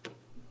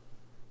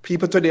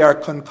 People today are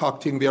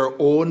concocting their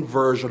own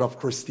version of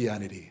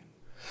Christianity.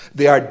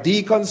 They are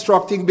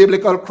deconstructing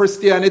biblical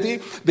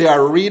Christianity. They are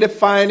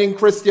redefining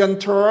Christian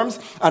terms.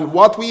 And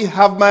what we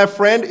have, my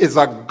friend, is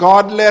a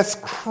godless,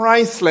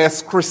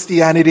 Christless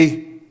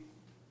Christianity.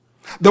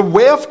 The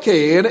way of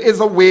Cain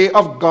is a way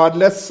of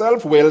godless,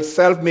 self-willed,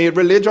 self-made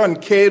religion.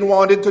 Cain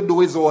wanted to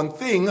do his own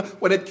thing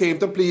when it came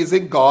to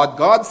pleasing God.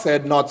 God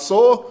said, not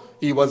so.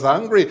 He was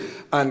angry.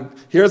 And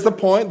here's the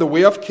point. The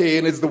way of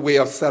Cain is the way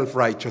of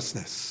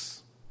self-righteousness.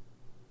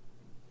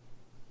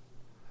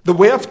 The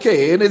way of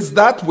Cain is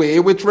that way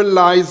which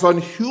relies on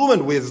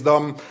human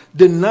wisdom,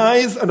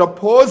 denies and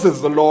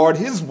opposes the Lord,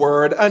 his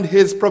word, and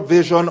his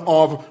provision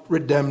of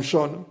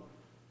redemption.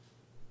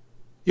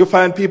 You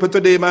find people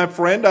today, my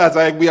friend,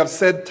 we have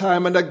said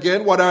time and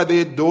again, what are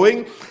they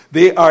doing?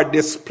 They are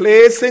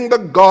displacing the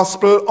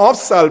gospel of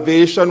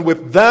salvation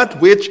with that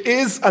which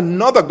is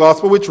another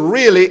gospel, which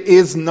really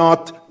is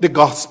not the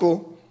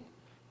gospel.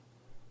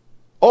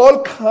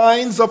 All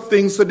kinds of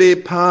things today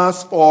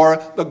pass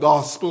for the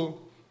gospel.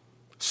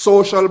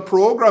 Social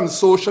programs,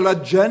 social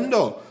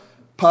agenda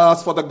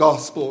pass for the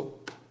gospel.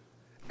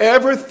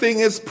 Everything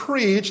is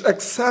preached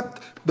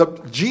except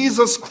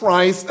Jesus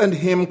Christ and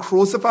him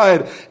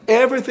crucified.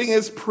 Everything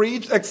is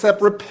preached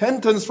except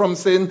repentance from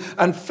sin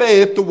and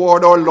faith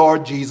toward our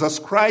Lord Jesus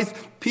Christ.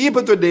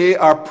 People today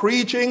are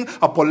preaching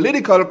a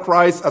political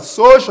Christ, a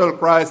social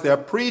Christ. They are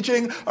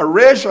preaching a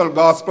racial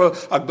gospel,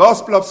 a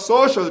gospel of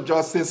social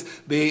justice.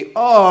 They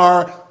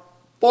are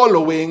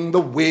following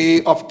the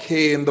way of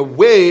Cain, the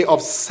way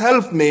of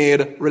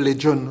self-made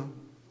religion.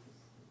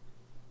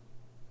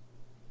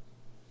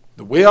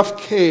 The way of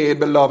Cain,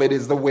 beloved,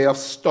 is the way of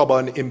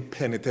stubborn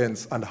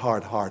impenitence and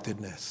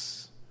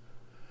hard-heartedness.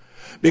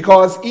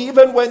 Because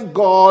even when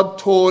God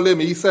told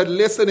him, he said,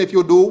 listen, if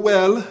you do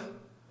well,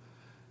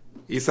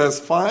 he says,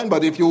 fine,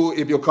 but if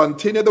you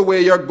continue the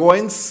way you're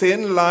going,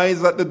 sin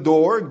lies at the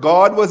door.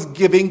 God was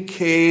giving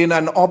Cain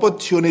an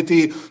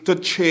opportunity to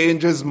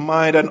change his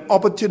mind, an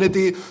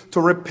opportunity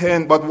to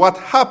repent. But what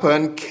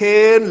happened?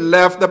 Cain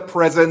left the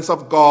presence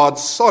of God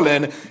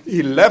sullen.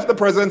 He left the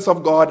presence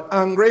of God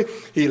angry.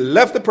 He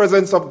left the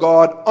presence of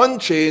God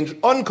unchanged,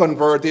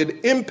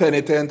 unconverted,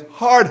 impenitent,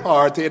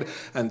 hard-hearted.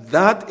 And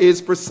that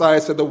is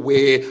precisely the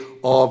way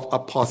of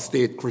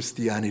apostate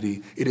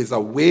Christianity. It is a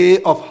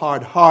way of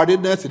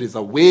hard-heartedness. It is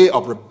a way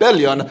of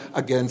rebellion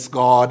against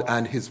God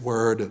and his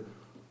word.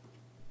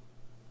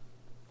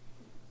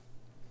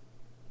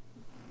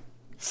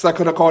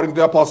 Second, according to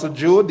the Apostle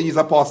Jude, these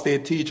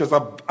apostate teachers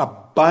have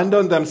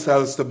abandoned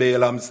themselves to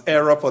Balaam's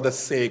error for the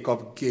sake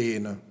of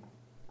gain.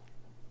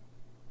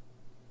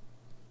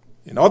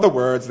 In other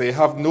words, they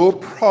have no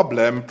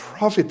problem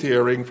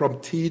profiteering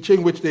from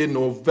teaching which they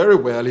know very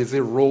well is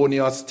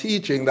erroneous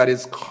teaching that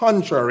is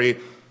contrary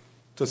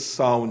to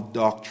sound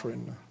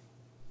doctrine.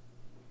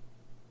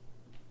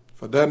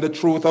 For them, the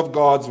truth of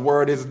God's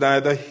word is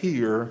neither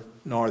here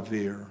nor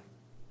there.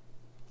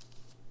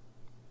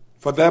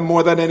 For them,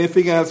 more than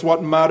anything else,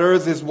 what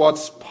matters is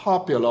what's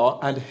popular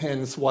and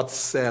hence what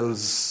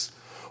sells.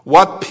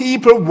 What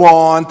people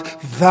want,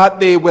 that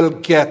they will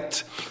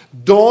get.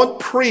 Don't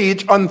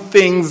preach on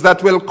things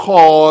that will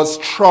cause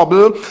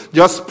trouble.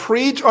 Just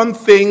preach on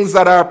things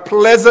that are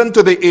pleasant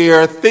to the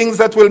ear, things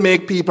that will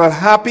make people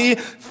happy,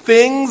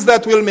 things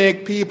that will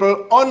make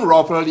people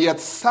unruffled, yet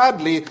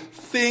sadly,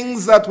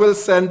 things that will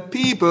send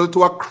people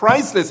to a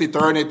Christless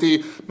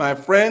eternity. My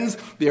friends,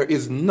 there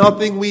is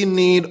nothing we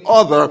need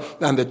other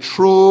than the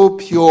true,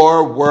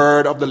 pure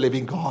word of the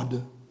living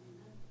God.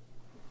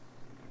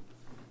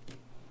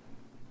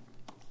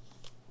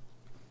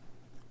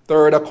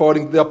 Third,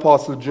 according to the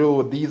Apostle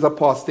Jude, these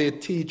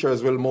apostate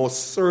teachers will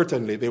most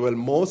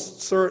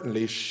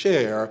certainly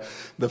share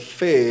the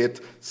fate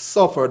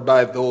suffered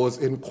by those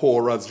in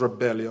Korah's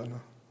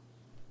rebellion.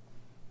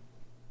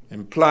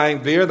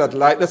 Implying there that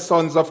like the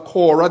sons of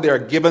Korah, they are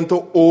given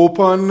to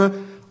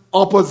open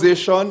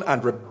opposition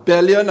and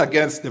rebellion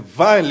against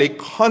divinely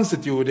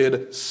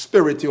constituted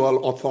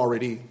spiritual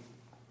authority.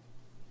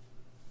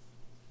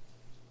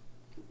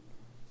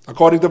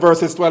 According to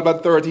verses 12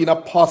 and 13,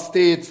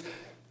 apostates,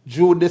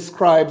 Jude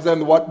describes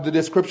them, what the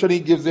description he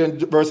gives in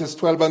verses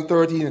 12 and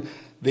 13,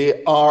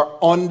 they are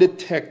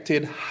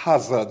undetected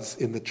hazards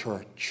in the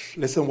church.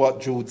 Listen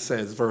what Jude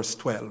says, verse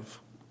 12.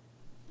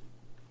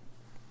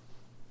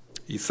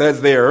 He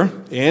says there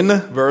in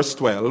verse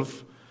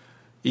 12,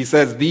 he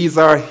says, these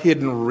are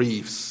hidden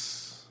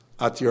reefs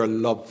at your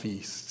love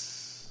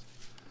feasts.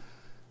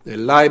 They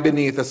lie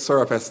beneath the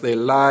surface. They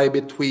lie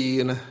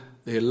beneath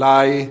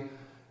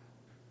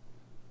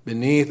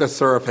the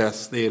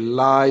surface. They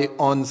lie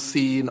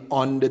unseen,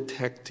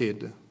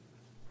 undetected.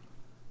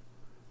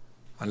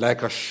 And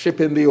like a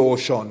ship in the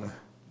ocean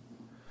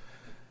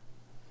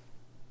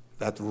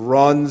that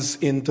runs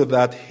into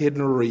that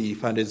hidden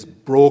reef and is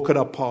broken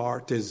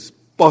apart, is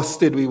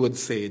busted, we would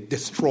say,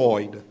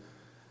 destroyed.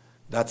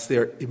 That's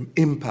their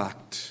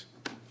impact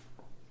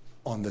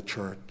on the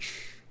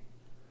church.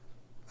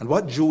 And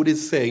what Jude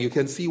is saying, you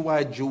can see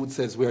why Jude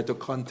says we are to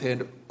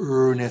contend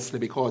earnestly,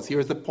 because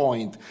here's the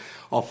point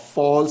of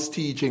false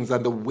teachings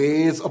and the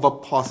ways of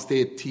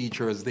apostate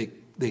teachers. They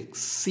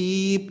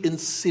seep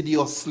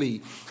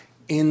insidiously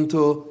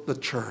into the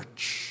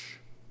church.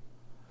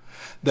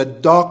 The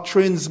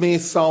doctrines may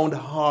sound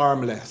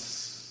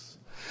harmless.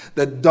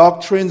 The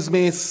doctrines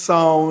may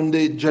sound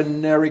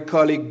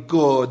generically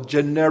good,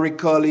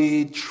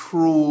 generically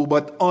true,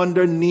 but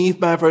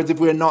underneath, my friends, if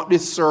we're not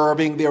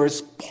discerning, there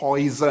is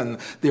poison.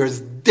 There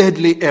is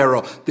deadly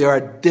error. There are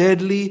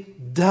deadly,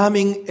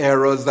 damning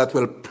errors that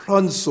will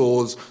plunge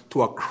souls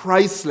to a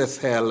Christless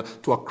hell,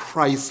 to a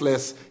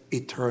Christless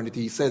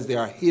eternity. He says there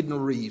are hidden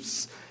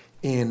reefs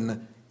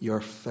in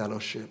your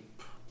fellowship.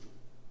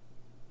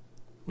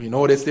 We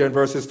notice there in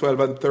verses 12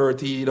 and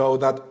 13,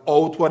 that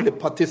outwardly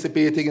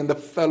participating in the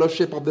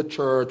fellowship of the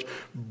church,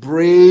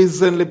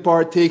 brazenly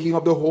partaking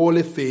of the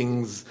holy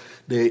things,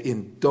 they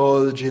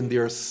indulge in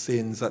their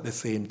sins at the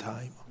same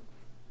time.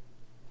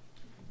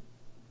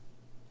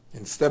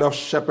 Instead of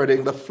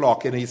shepherding the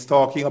flock, and he's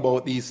talking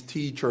about these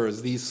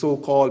teachers, these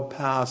so-called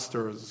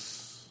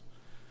pastors,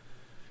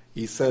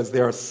 he says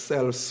they are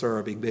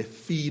self-serving, they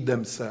feed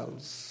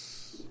themselves.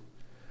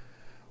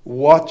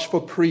 Watch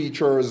for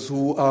preachers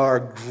who are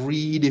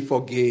greedy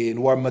for gain,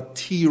 who are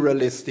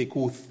materialistic,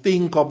 who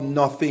think of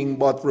nothing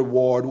but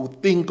reward, who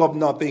think of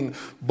nothing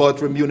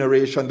but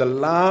remuneration. The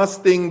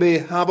last thing they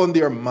have on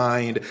their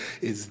mind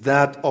is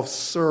that of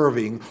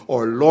serving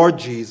our Lord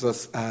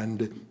Jesus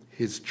and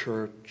his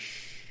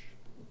church.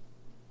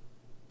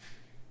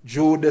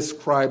 Jude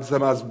describes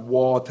them as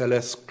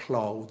waterless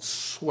clouds,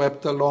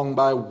 swept along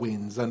by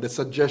winds. And the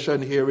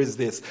suggestion here is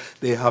this: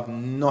 they have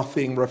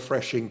nothing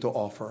refreshing to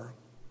offer.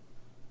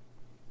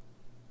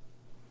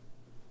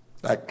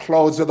 Like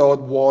clouds without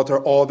water,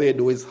 all they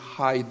do is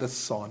hide the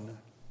sun.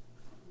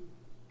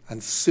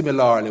 And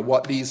similarly,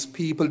 what these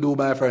people do,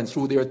 my friends,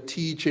 through their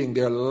teaching,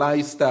 their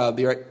lifestyle,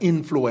 their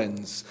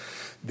influence,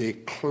 they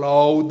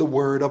cloud the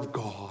word of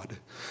God.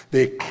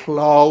 They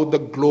cloud the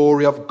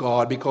glory of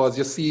God, because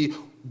you see,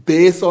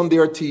 based on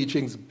their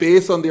teachings,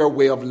 based on their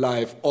way of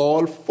life,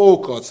 all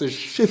focus is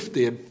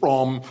shifted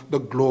from the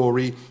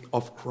glory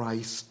of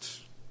Christ.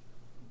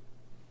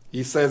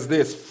 He says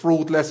this: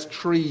 fruitless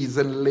trees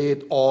in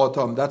late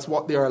autumn. That's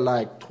what they are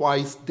like,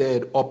 twice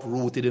dead,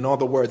 uprooted. In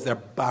other words, they're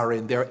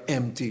barren, they're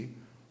empty.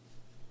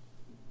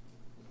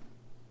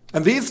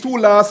 And these two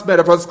last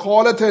metaphors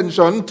call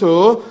attention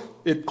to,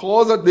 they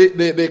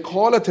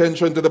call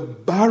attention to the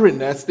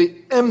barrenness, the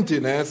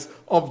emptiness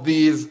of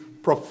these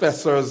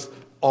professors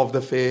of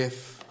the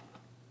faith.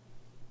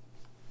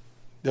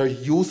 Their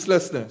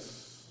uselessness.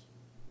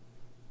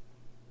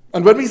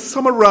 And when we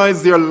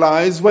summarize their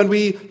lives, when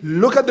we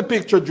look at the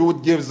picture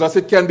Jude gives us,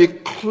 it can be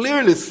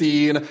clearly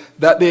seen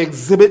that they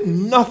exhibit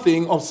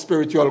nothing of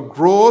spiritual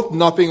growth,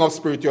 nothing of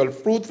spiritual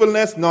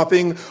fruitfulness,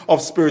 nothing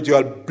of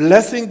spiritual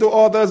blessing to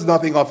others,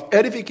 nothing of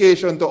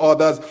edification to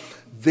others.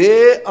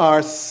 They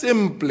are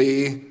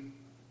simply,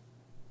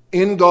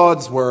 in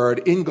God's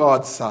word, in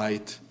God's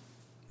sight,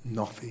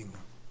 nothing.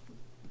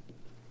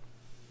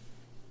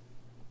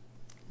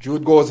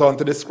 Jude goes on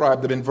to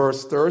describe them in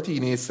verse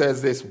 13. He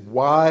says this: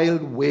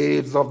 wild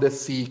waves of the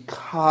sea,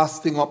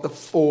 casting up the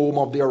foam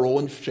of their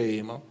own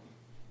shame.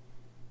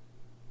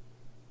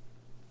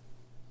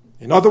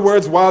 In other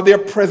words, while their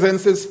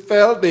presence is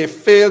felt, they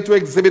fail to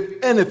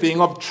exhibit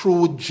anything of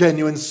true,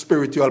 genuine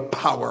spiritual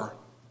power.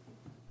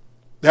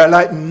 They're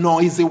like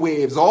noisy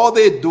waves. All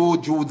they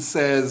do, Jude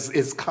says,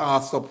 is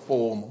cast up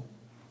foam.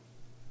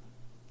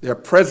 Their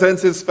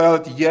presence is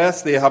felt,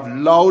 yes, they have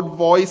loud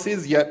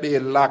voices, yet they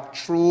lack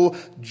true,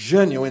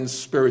 genuine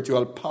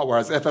spiritual power.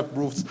 As F.F.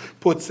 Bruce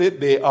puts it,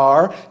 they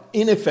are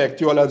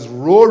ineffectual as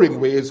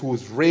roaring waves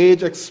whose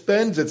rage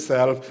expends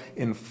itself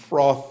in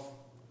froth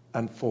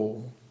and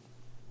foam.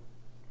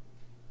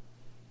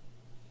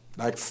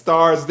 Like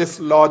stars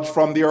dislodged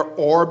from their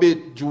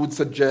orbit, Jude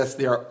suggests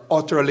they are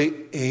utterly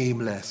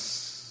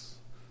aimless.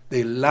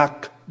 They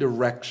lack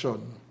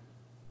direction.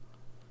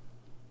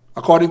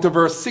 According to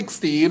verse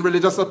 16,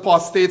 religious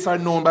apostates are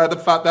known by the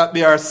fact that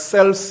they are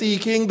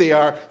self-seeking, they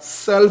are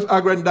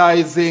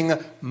self-aggrandizing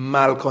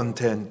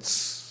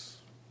malcontents.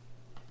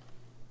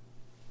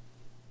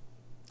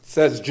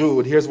 Says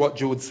Jude, here's what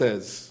Jude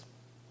says: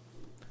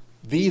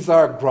 these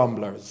are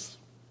grumblers,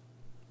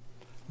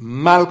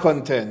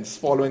 malcontents,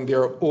 following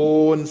their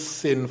own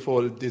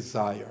sinful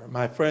desire.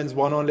 My friends,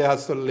 one only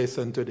has to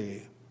listen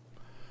today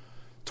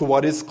to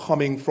what is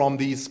coming from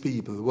these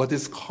people, what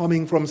is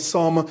coming from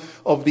some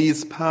of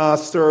these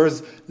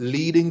pastors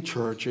leading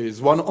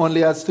churches. One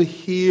only has to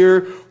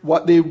hear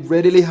what they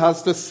readily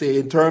has to say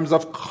in terms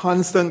of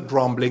constant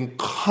grumbling,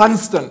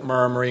 constant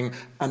murmuring,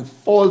 and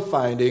fault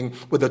finding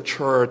with the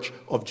church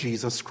of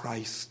Jesus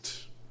Christ.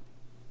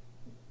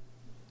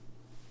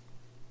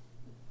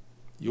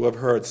 You have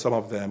heard some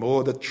of them.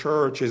 Oh, the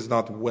church is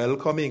not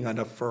welcoming and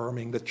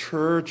affirming. The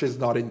church is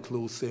not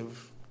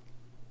inclusive.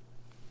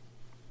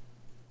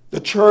 The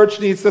church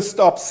needs to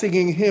stop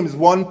singing hymns.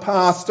 One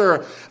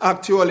pastor,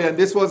 actually, and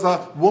this was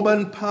a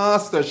woman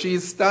pastor,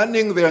 she's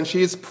standing there and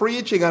she's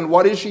preaching, and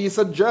what is she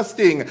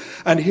suggesting?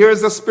 And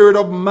here's the spirit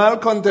of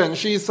malcontent.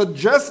 She's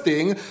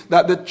suggesting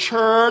that the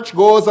church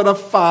goes on a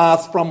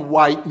fast from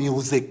white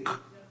music.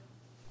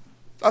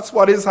 That's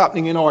what is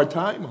happening in our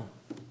time.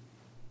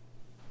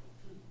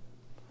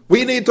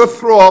 We need to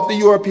throw off the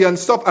European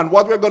stuff. And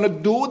what we're going to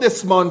do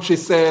this month, she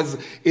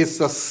says, is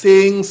to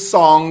sing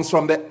songs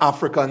from the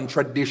African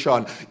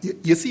tradition.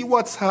 You see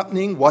what's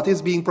happening? What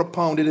is being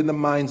propounded in the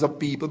minds of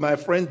people, my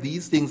friend?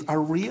 These things are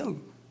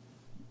real.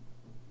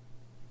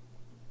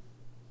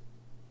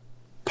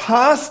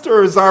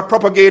 Pastors are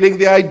propagating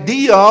the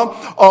idea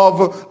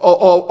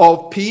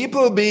of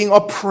people being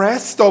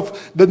oppressed,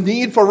 of the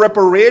need for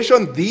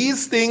reparation.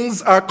 These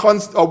things are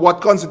what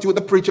constitute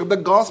the preaching of the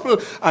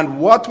gospel. And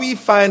what we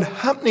find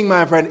happening,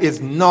 my friend, is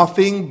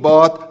nothing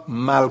but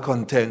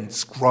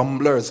malcontents,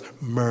 grumblers,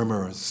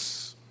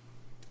 murmurers.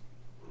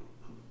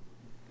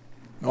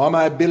 Now, am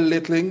I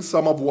belittling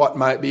some of what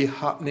might be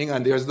happening?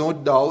 And there's no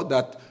doubt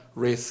that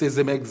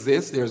racism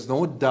exists. There's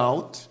no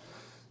doubt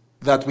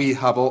that we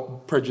have a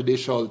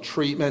prejudicial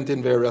treatment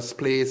in various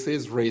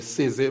places,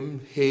 racism,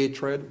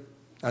 hatred,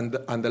 and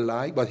the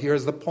like. But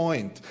here's the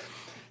point.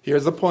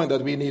 Here's the point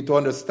that we need to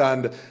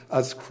understand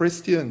as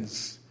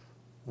Christians.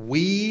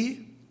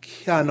 We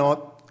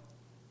cannot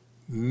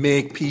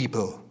make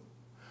people.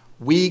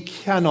 We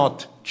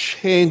cannot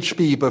change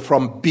people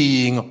from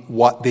being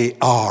what they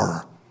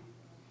are.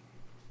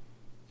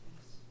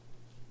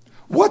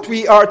 What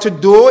we are to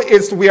do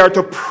is we are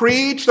to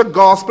preach the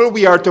gospel,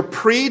 we are to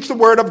preach the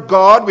word of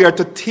God, we are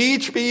to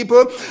teach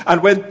people,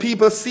 and when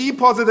people see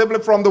positively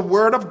from the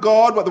word of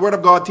God, what the word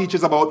of God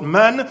teaches about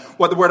man,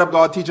 what the word of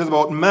God teaches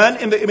about man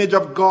in the image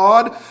of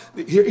God,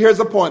 here's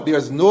the point.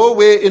 There's no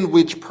way in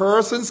which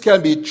persons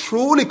can be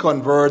truly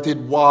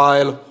converted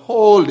while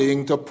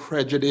holding to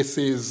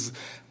prejudices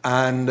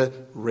and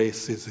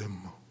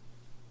racism.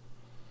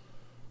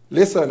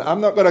 Listen,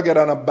 I'm not going to get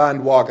on a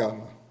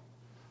bandwagon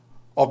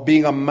of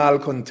being a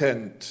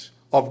malcontent,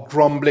 of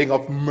grumbling,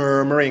 of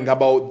murmuring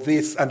about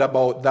this and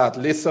about that.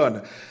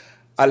 Listen,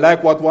 I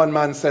like what one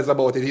man says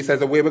about it. He says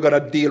the way we're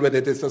going to deal with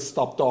it is to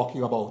stop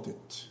talking about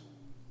it.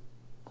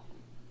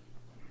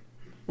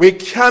 We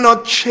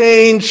cannot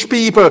change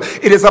people.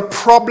 It is a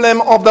problem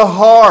of the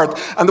heart.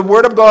 And the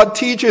Word of God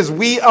teaches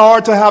we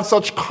are to have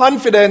such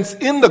confidence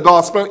in the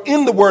gospel,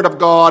 in the Word of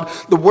God.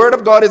 The Word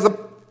of God is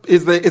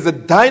a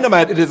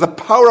dynamite. It is the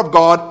power of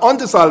God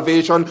unto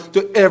salvation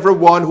to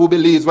everyone who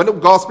believes. When the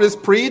gospel is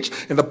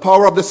preached in the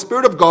power of the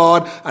Spirit of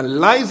God and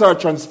lives are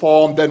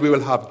transformed, then we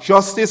will have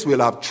justice, we'll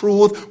have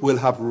truth, we'll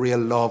have real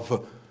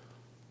love.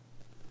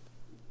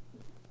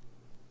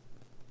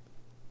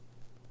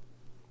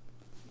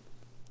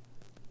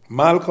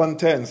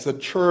 Malcontents, the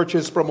church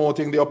is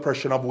promoting the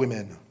oppression of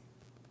women.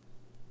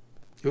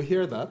 You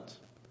hear that?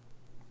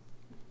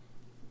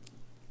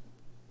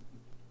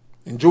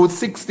 In Jude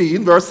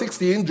 16, verse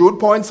 16, Jude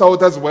points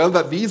out as well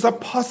that these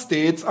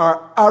apostates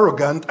are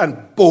arrogant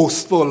and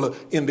boastful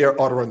in their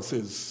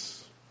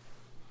utterances.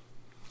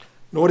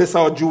 Notice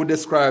how Jude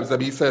describes them.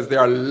 He says they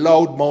are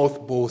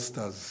loudmouth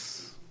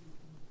boasters,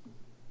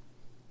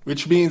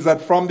 which means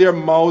that from their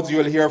mouths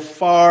you'll hear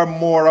far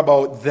more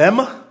about them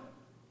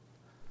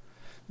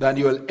than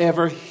you'll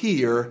ever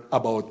hear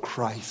about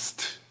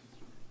Christ.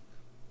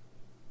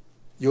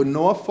 You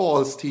know a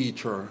false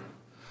teacher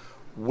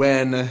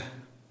when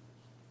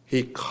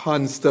he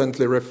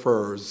constantly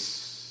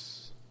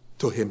refers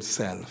to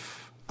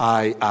himself.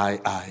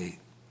 I.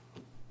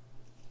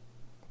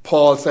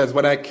 Paul says,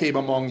 when I came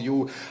among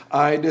you,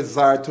 I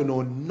desired to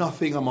know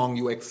nothing among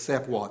you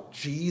except what?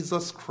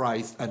 Jesus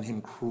Christ and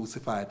him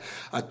crucified.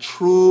 A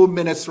true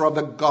minister of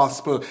the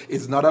gospel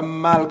is not a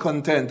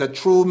malcontent. A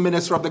true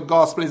minister of the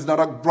gospel is not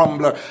a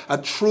grumbler. A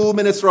true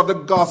minister of the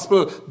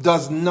gospel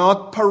does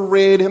not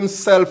parade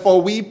himself,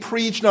 for we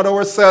preach not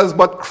ourselves,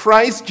 but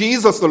Christ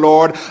Jesus the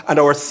Lord, and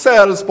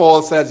ourselves,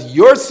 Paul says,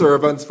 your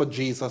servants for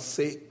Jesus'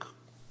 sake.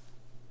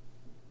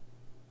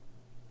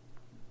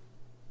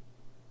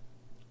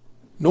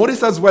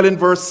 Notice as well in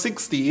verse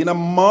 16, a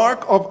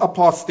mark of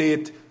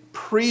apostate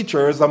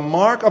preachers, a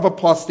mark of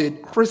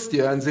apostate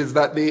Christians is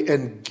that they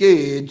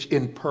engage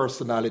in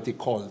personality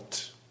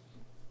cult.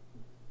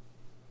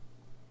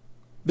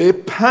 They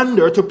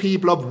pander to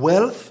people of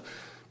wealth,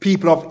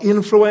 people of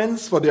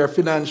influence for their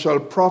financial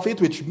profit,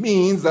 which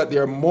means that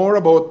they're more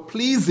about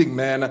pleasing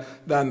men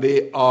than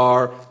they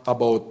are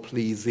about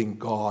pleasing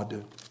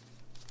God.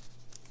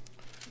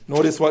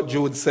 Notice what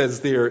Jude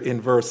says there in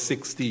verse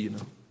 16.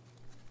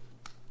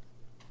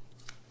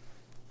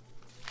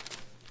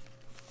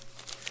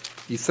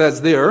 He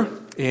says there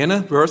in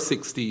verse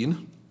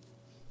 16,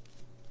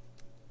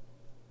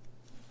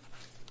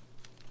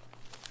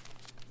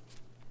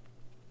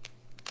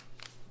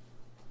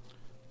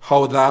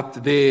 how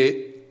that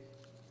the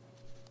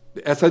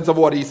essence of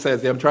what he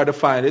says, I'm trying to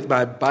find it.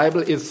 My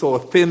Bible is so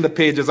thin, the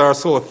pages are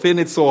so thin,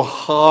 it's so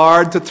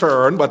hard to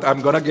turn, but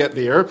I'm going to get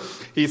there.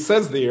 He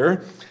says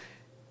there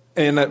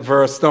in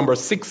verse number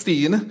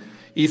 16,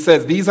 he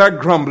says, these are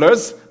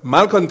grumblers,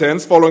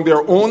 malcontents, following their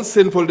own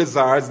sinful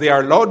desires. They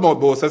are loudmouth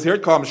boasters. Here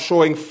it comes,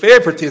 showing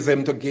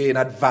favoritism to gain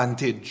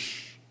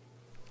advantage.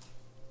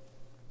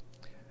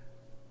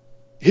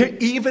 Here,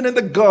 even in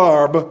the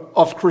garb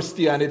of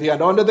Christianity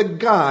and under the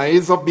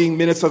guise of being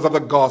ministers of the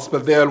gospel,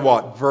 they'll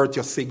what?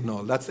 Virtue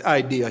signal. That's the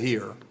idea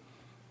here.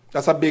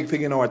 That's a big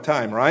thing in our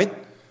time, right?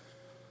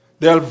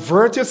 They'll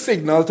virtue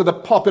signal to the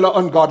popular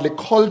ungodly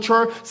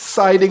culture,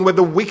 siding with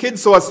the wicked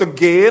so as to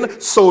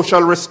gain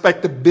social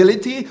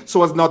respectability,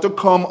 so as not to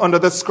come under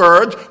the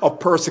scourge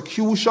of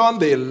persecution.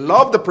 They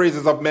love the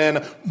praises of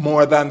men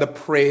more than the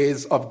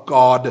praise of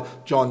God.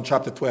 John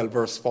chapter 12,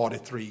 verse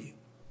 43.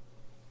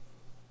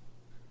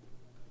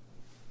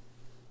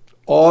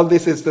 All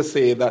this is to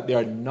say that they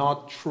are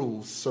not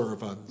true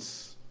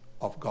servants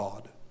of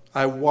God.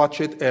 I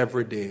watch it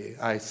every day.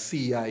 I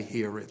see, I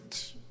hear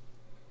it.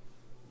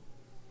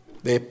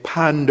 They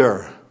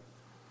pander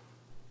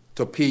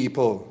to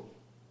people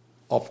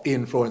of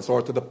influence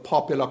or to the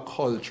popular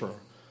culture.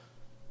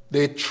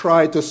 They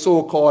try to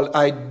so-called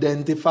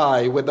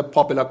identify with the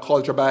popular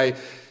culture by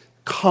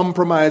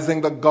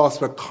compromising the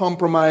gospel,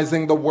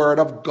 compromising the word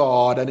of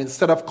God, and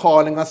instead of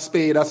calling a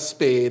spade,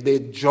 they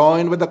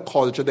join with the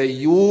culture. They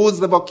use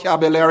the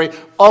vocabulary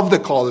of the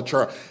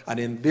culture, and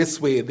in this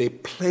way they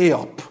play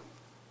up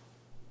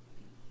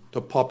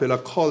to popular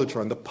culture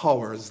and the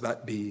powers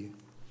that be,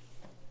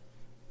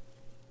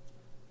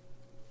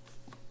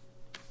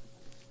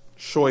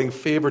 showing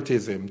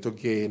favoritism to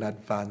gain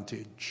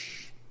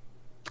advantage.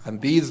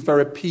 And these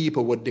very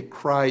people would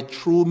decry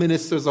true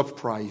ministers of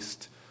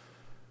Christ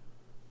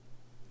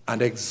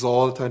and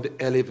exalt and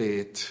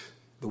elevate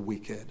the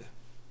wicked.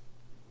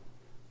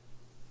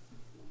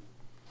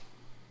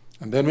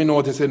 And then we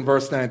notice in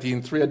verse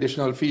 19 three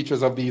additional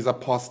features of these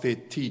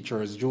apostate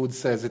teachers. Jude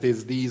says it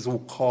is these who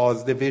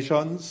cause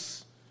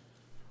divisions,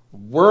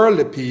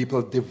 worldly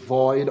people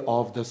devoid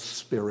of the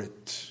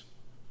Spirit.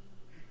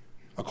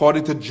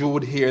 According to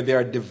Jude here, they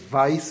are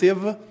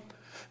divisive.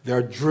 They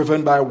are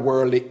driven by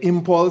worldly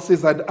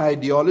impulses and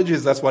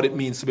ideologies. That's what it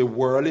means to be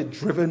worldly,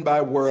 driven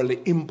by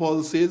worldly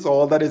impulses.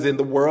 All that is in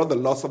the world, the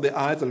lust of the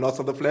eyes, the lust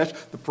of the flesh,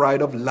 the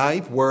pride of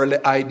life,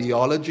 worldly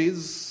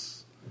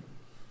ideologies.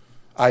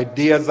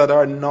 Ideas that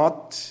are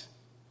not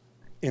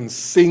in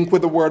sync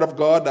with the Word of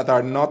God, that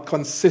are not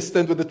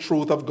consistent with the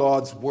truth of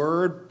God's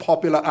Word.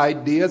 Popular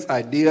ideas,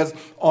 ideas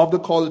of the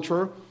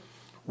culture.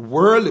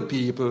 Worldly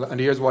people, and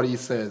here's what he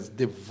says,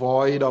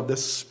 devoid of the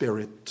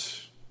Spirit.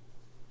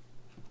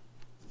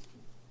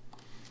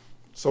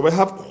 So we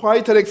have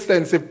quite an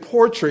extensive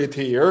portrait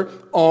here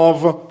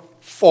of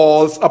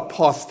false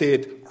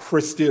apostate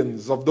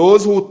Christians, of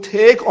those who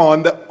take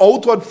on the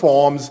outward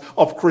forms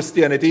of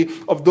Christianity,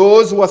 of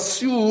those who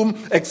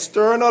assume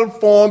external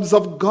forms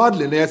of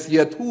godliness,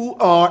 yet who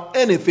are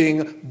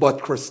anything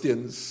but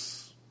Christians.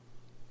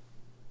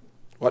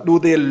 What do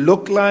they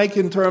look like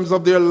in terms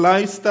of their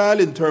lifestyle,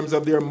 in terms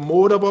of their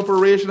mode of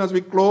operation as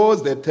we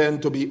close? They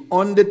tend to be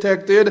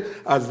undetected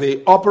as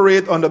they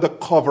operate under the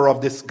cover of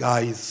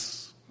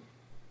disguise.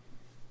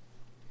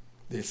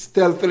 They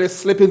stealthily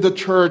slip into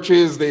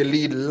churches. They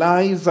lead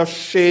lives of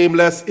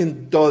shameless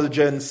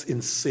indulgence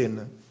in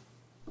sin.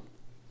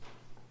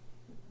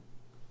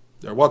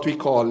 They're what we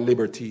call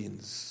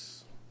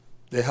libertines.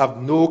 They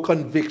have no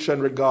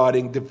conviction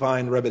regarding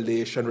divine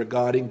revelation,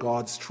 regarding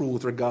God's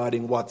truth,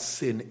 regarding what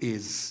sin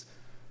is.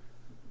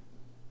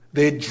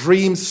 They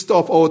dream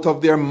stuff out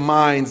of their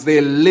minds.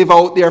 They live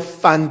out their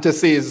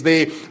fantasies.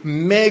 They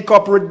make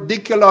up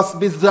ridiculous,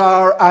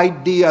 bizarre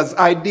ideas,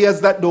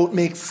 ideas that don't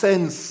make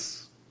sense.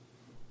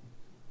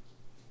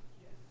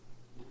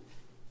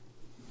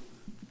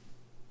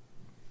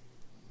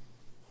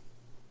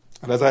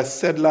 And as I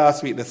said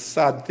last week, the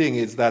sad thing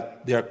is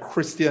that there are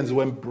Christians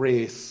who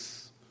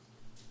embrace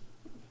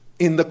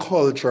in the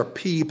culture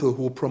people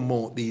who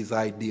promote these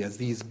ideas,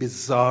 these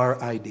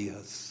bizarre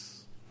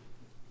ideas.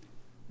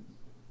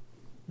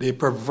 They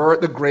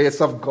pervert the grace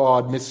of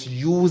God,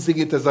 misusing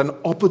it as an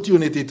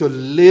opportunity to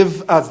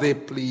live as they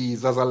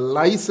please, as a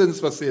license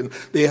for sin.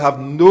 They have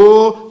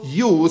no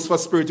use for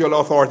spiritual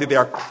authority. They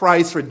are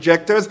Christ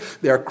rejectors.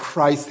 They are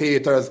Christ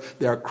haters.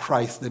 They are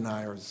Christ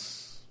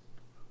deniers.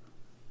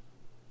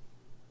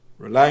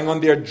 Relying on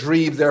their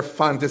dreams, their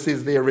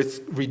fantasies, they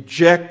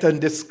reject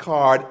and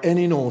discard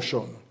any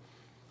notion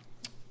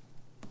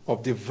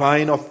of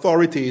divine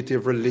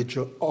authoritative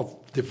religion, of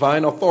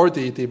divine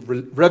authoritative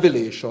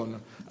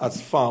revelation as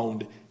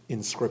found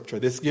in Scripture.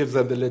 This gives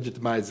them the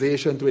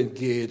legitimization to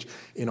engage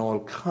in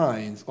all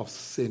kinds of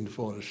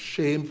sinful,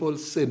 shameful,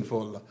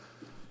 sinful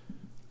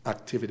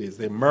activities.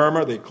 They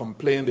murmur, they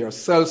complain, they are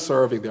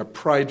self-serving, they are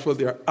prideful,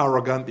 they are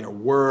arrogant, they are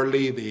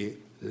worldly, they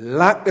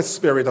lack the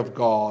Spirit of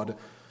God,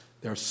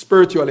 they're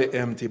spiritually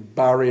empty,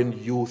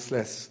 barren,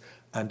 useless,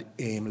 and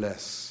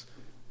aimless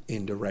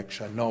in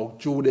direction. Now,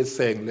 Jude is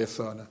saying,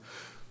 listen,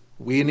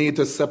 we need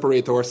to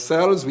separate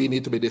ourselves, we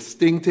need to be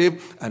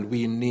distinctive, and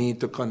we need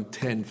to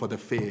contend for the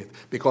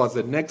faith. Because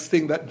the next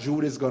thing that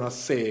Jude is going to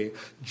say,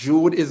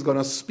 Jude is going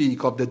to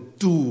speak of the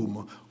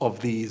doom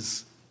of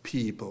these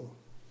people.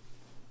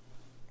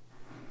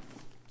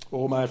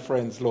 Oh, my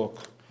friends, look,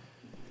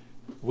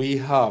 we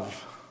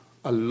have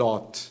a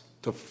lot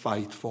to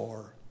fight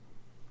for.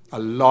 A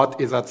lot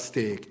is at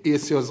stake.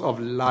 Issues of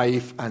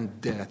life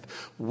and death.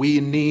 We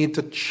need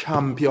to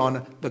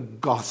champion the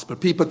gospel.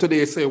 People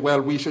today say,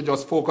 well, we should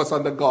just focus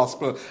on the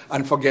gospel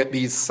and forget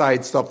these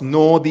side stuff.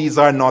 No, these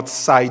are not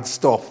side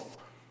stuff.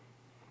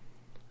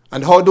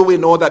 And how do we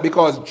know that?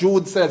 Because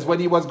Jude says when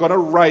he was going to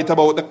write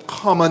about the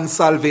common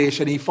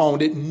salvation, he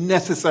found it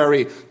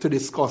necessary to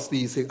discuss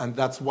these things. And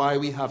that's why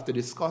we have to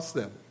discuss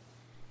them.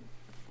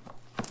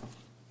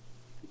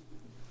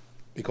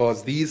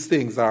 Because these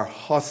things are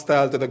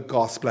hostile to the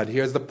gospel. And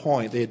here's the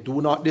point. They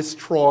do not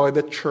destroy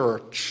the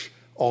church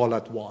all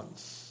at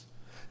once.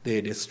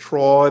 They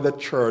destroy the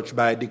church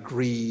by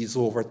degrees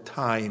over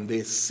time.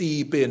 They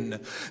seep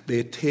in.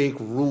 They take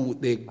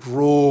root. They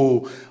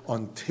grow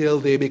until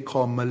they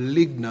become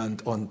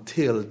malignant,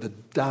 until the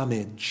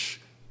damage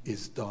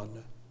is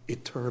done.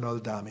 Eternal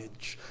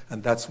damage.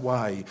 And that's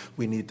why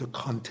we need to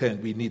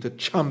contend. We need to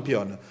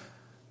champion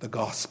the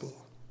gospel.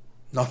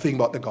 Nothing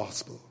but the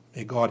gospel.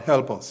 May God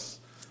help us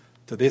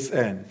to this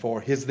end, for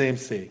his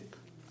name's sake.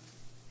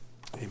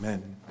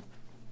 Amen.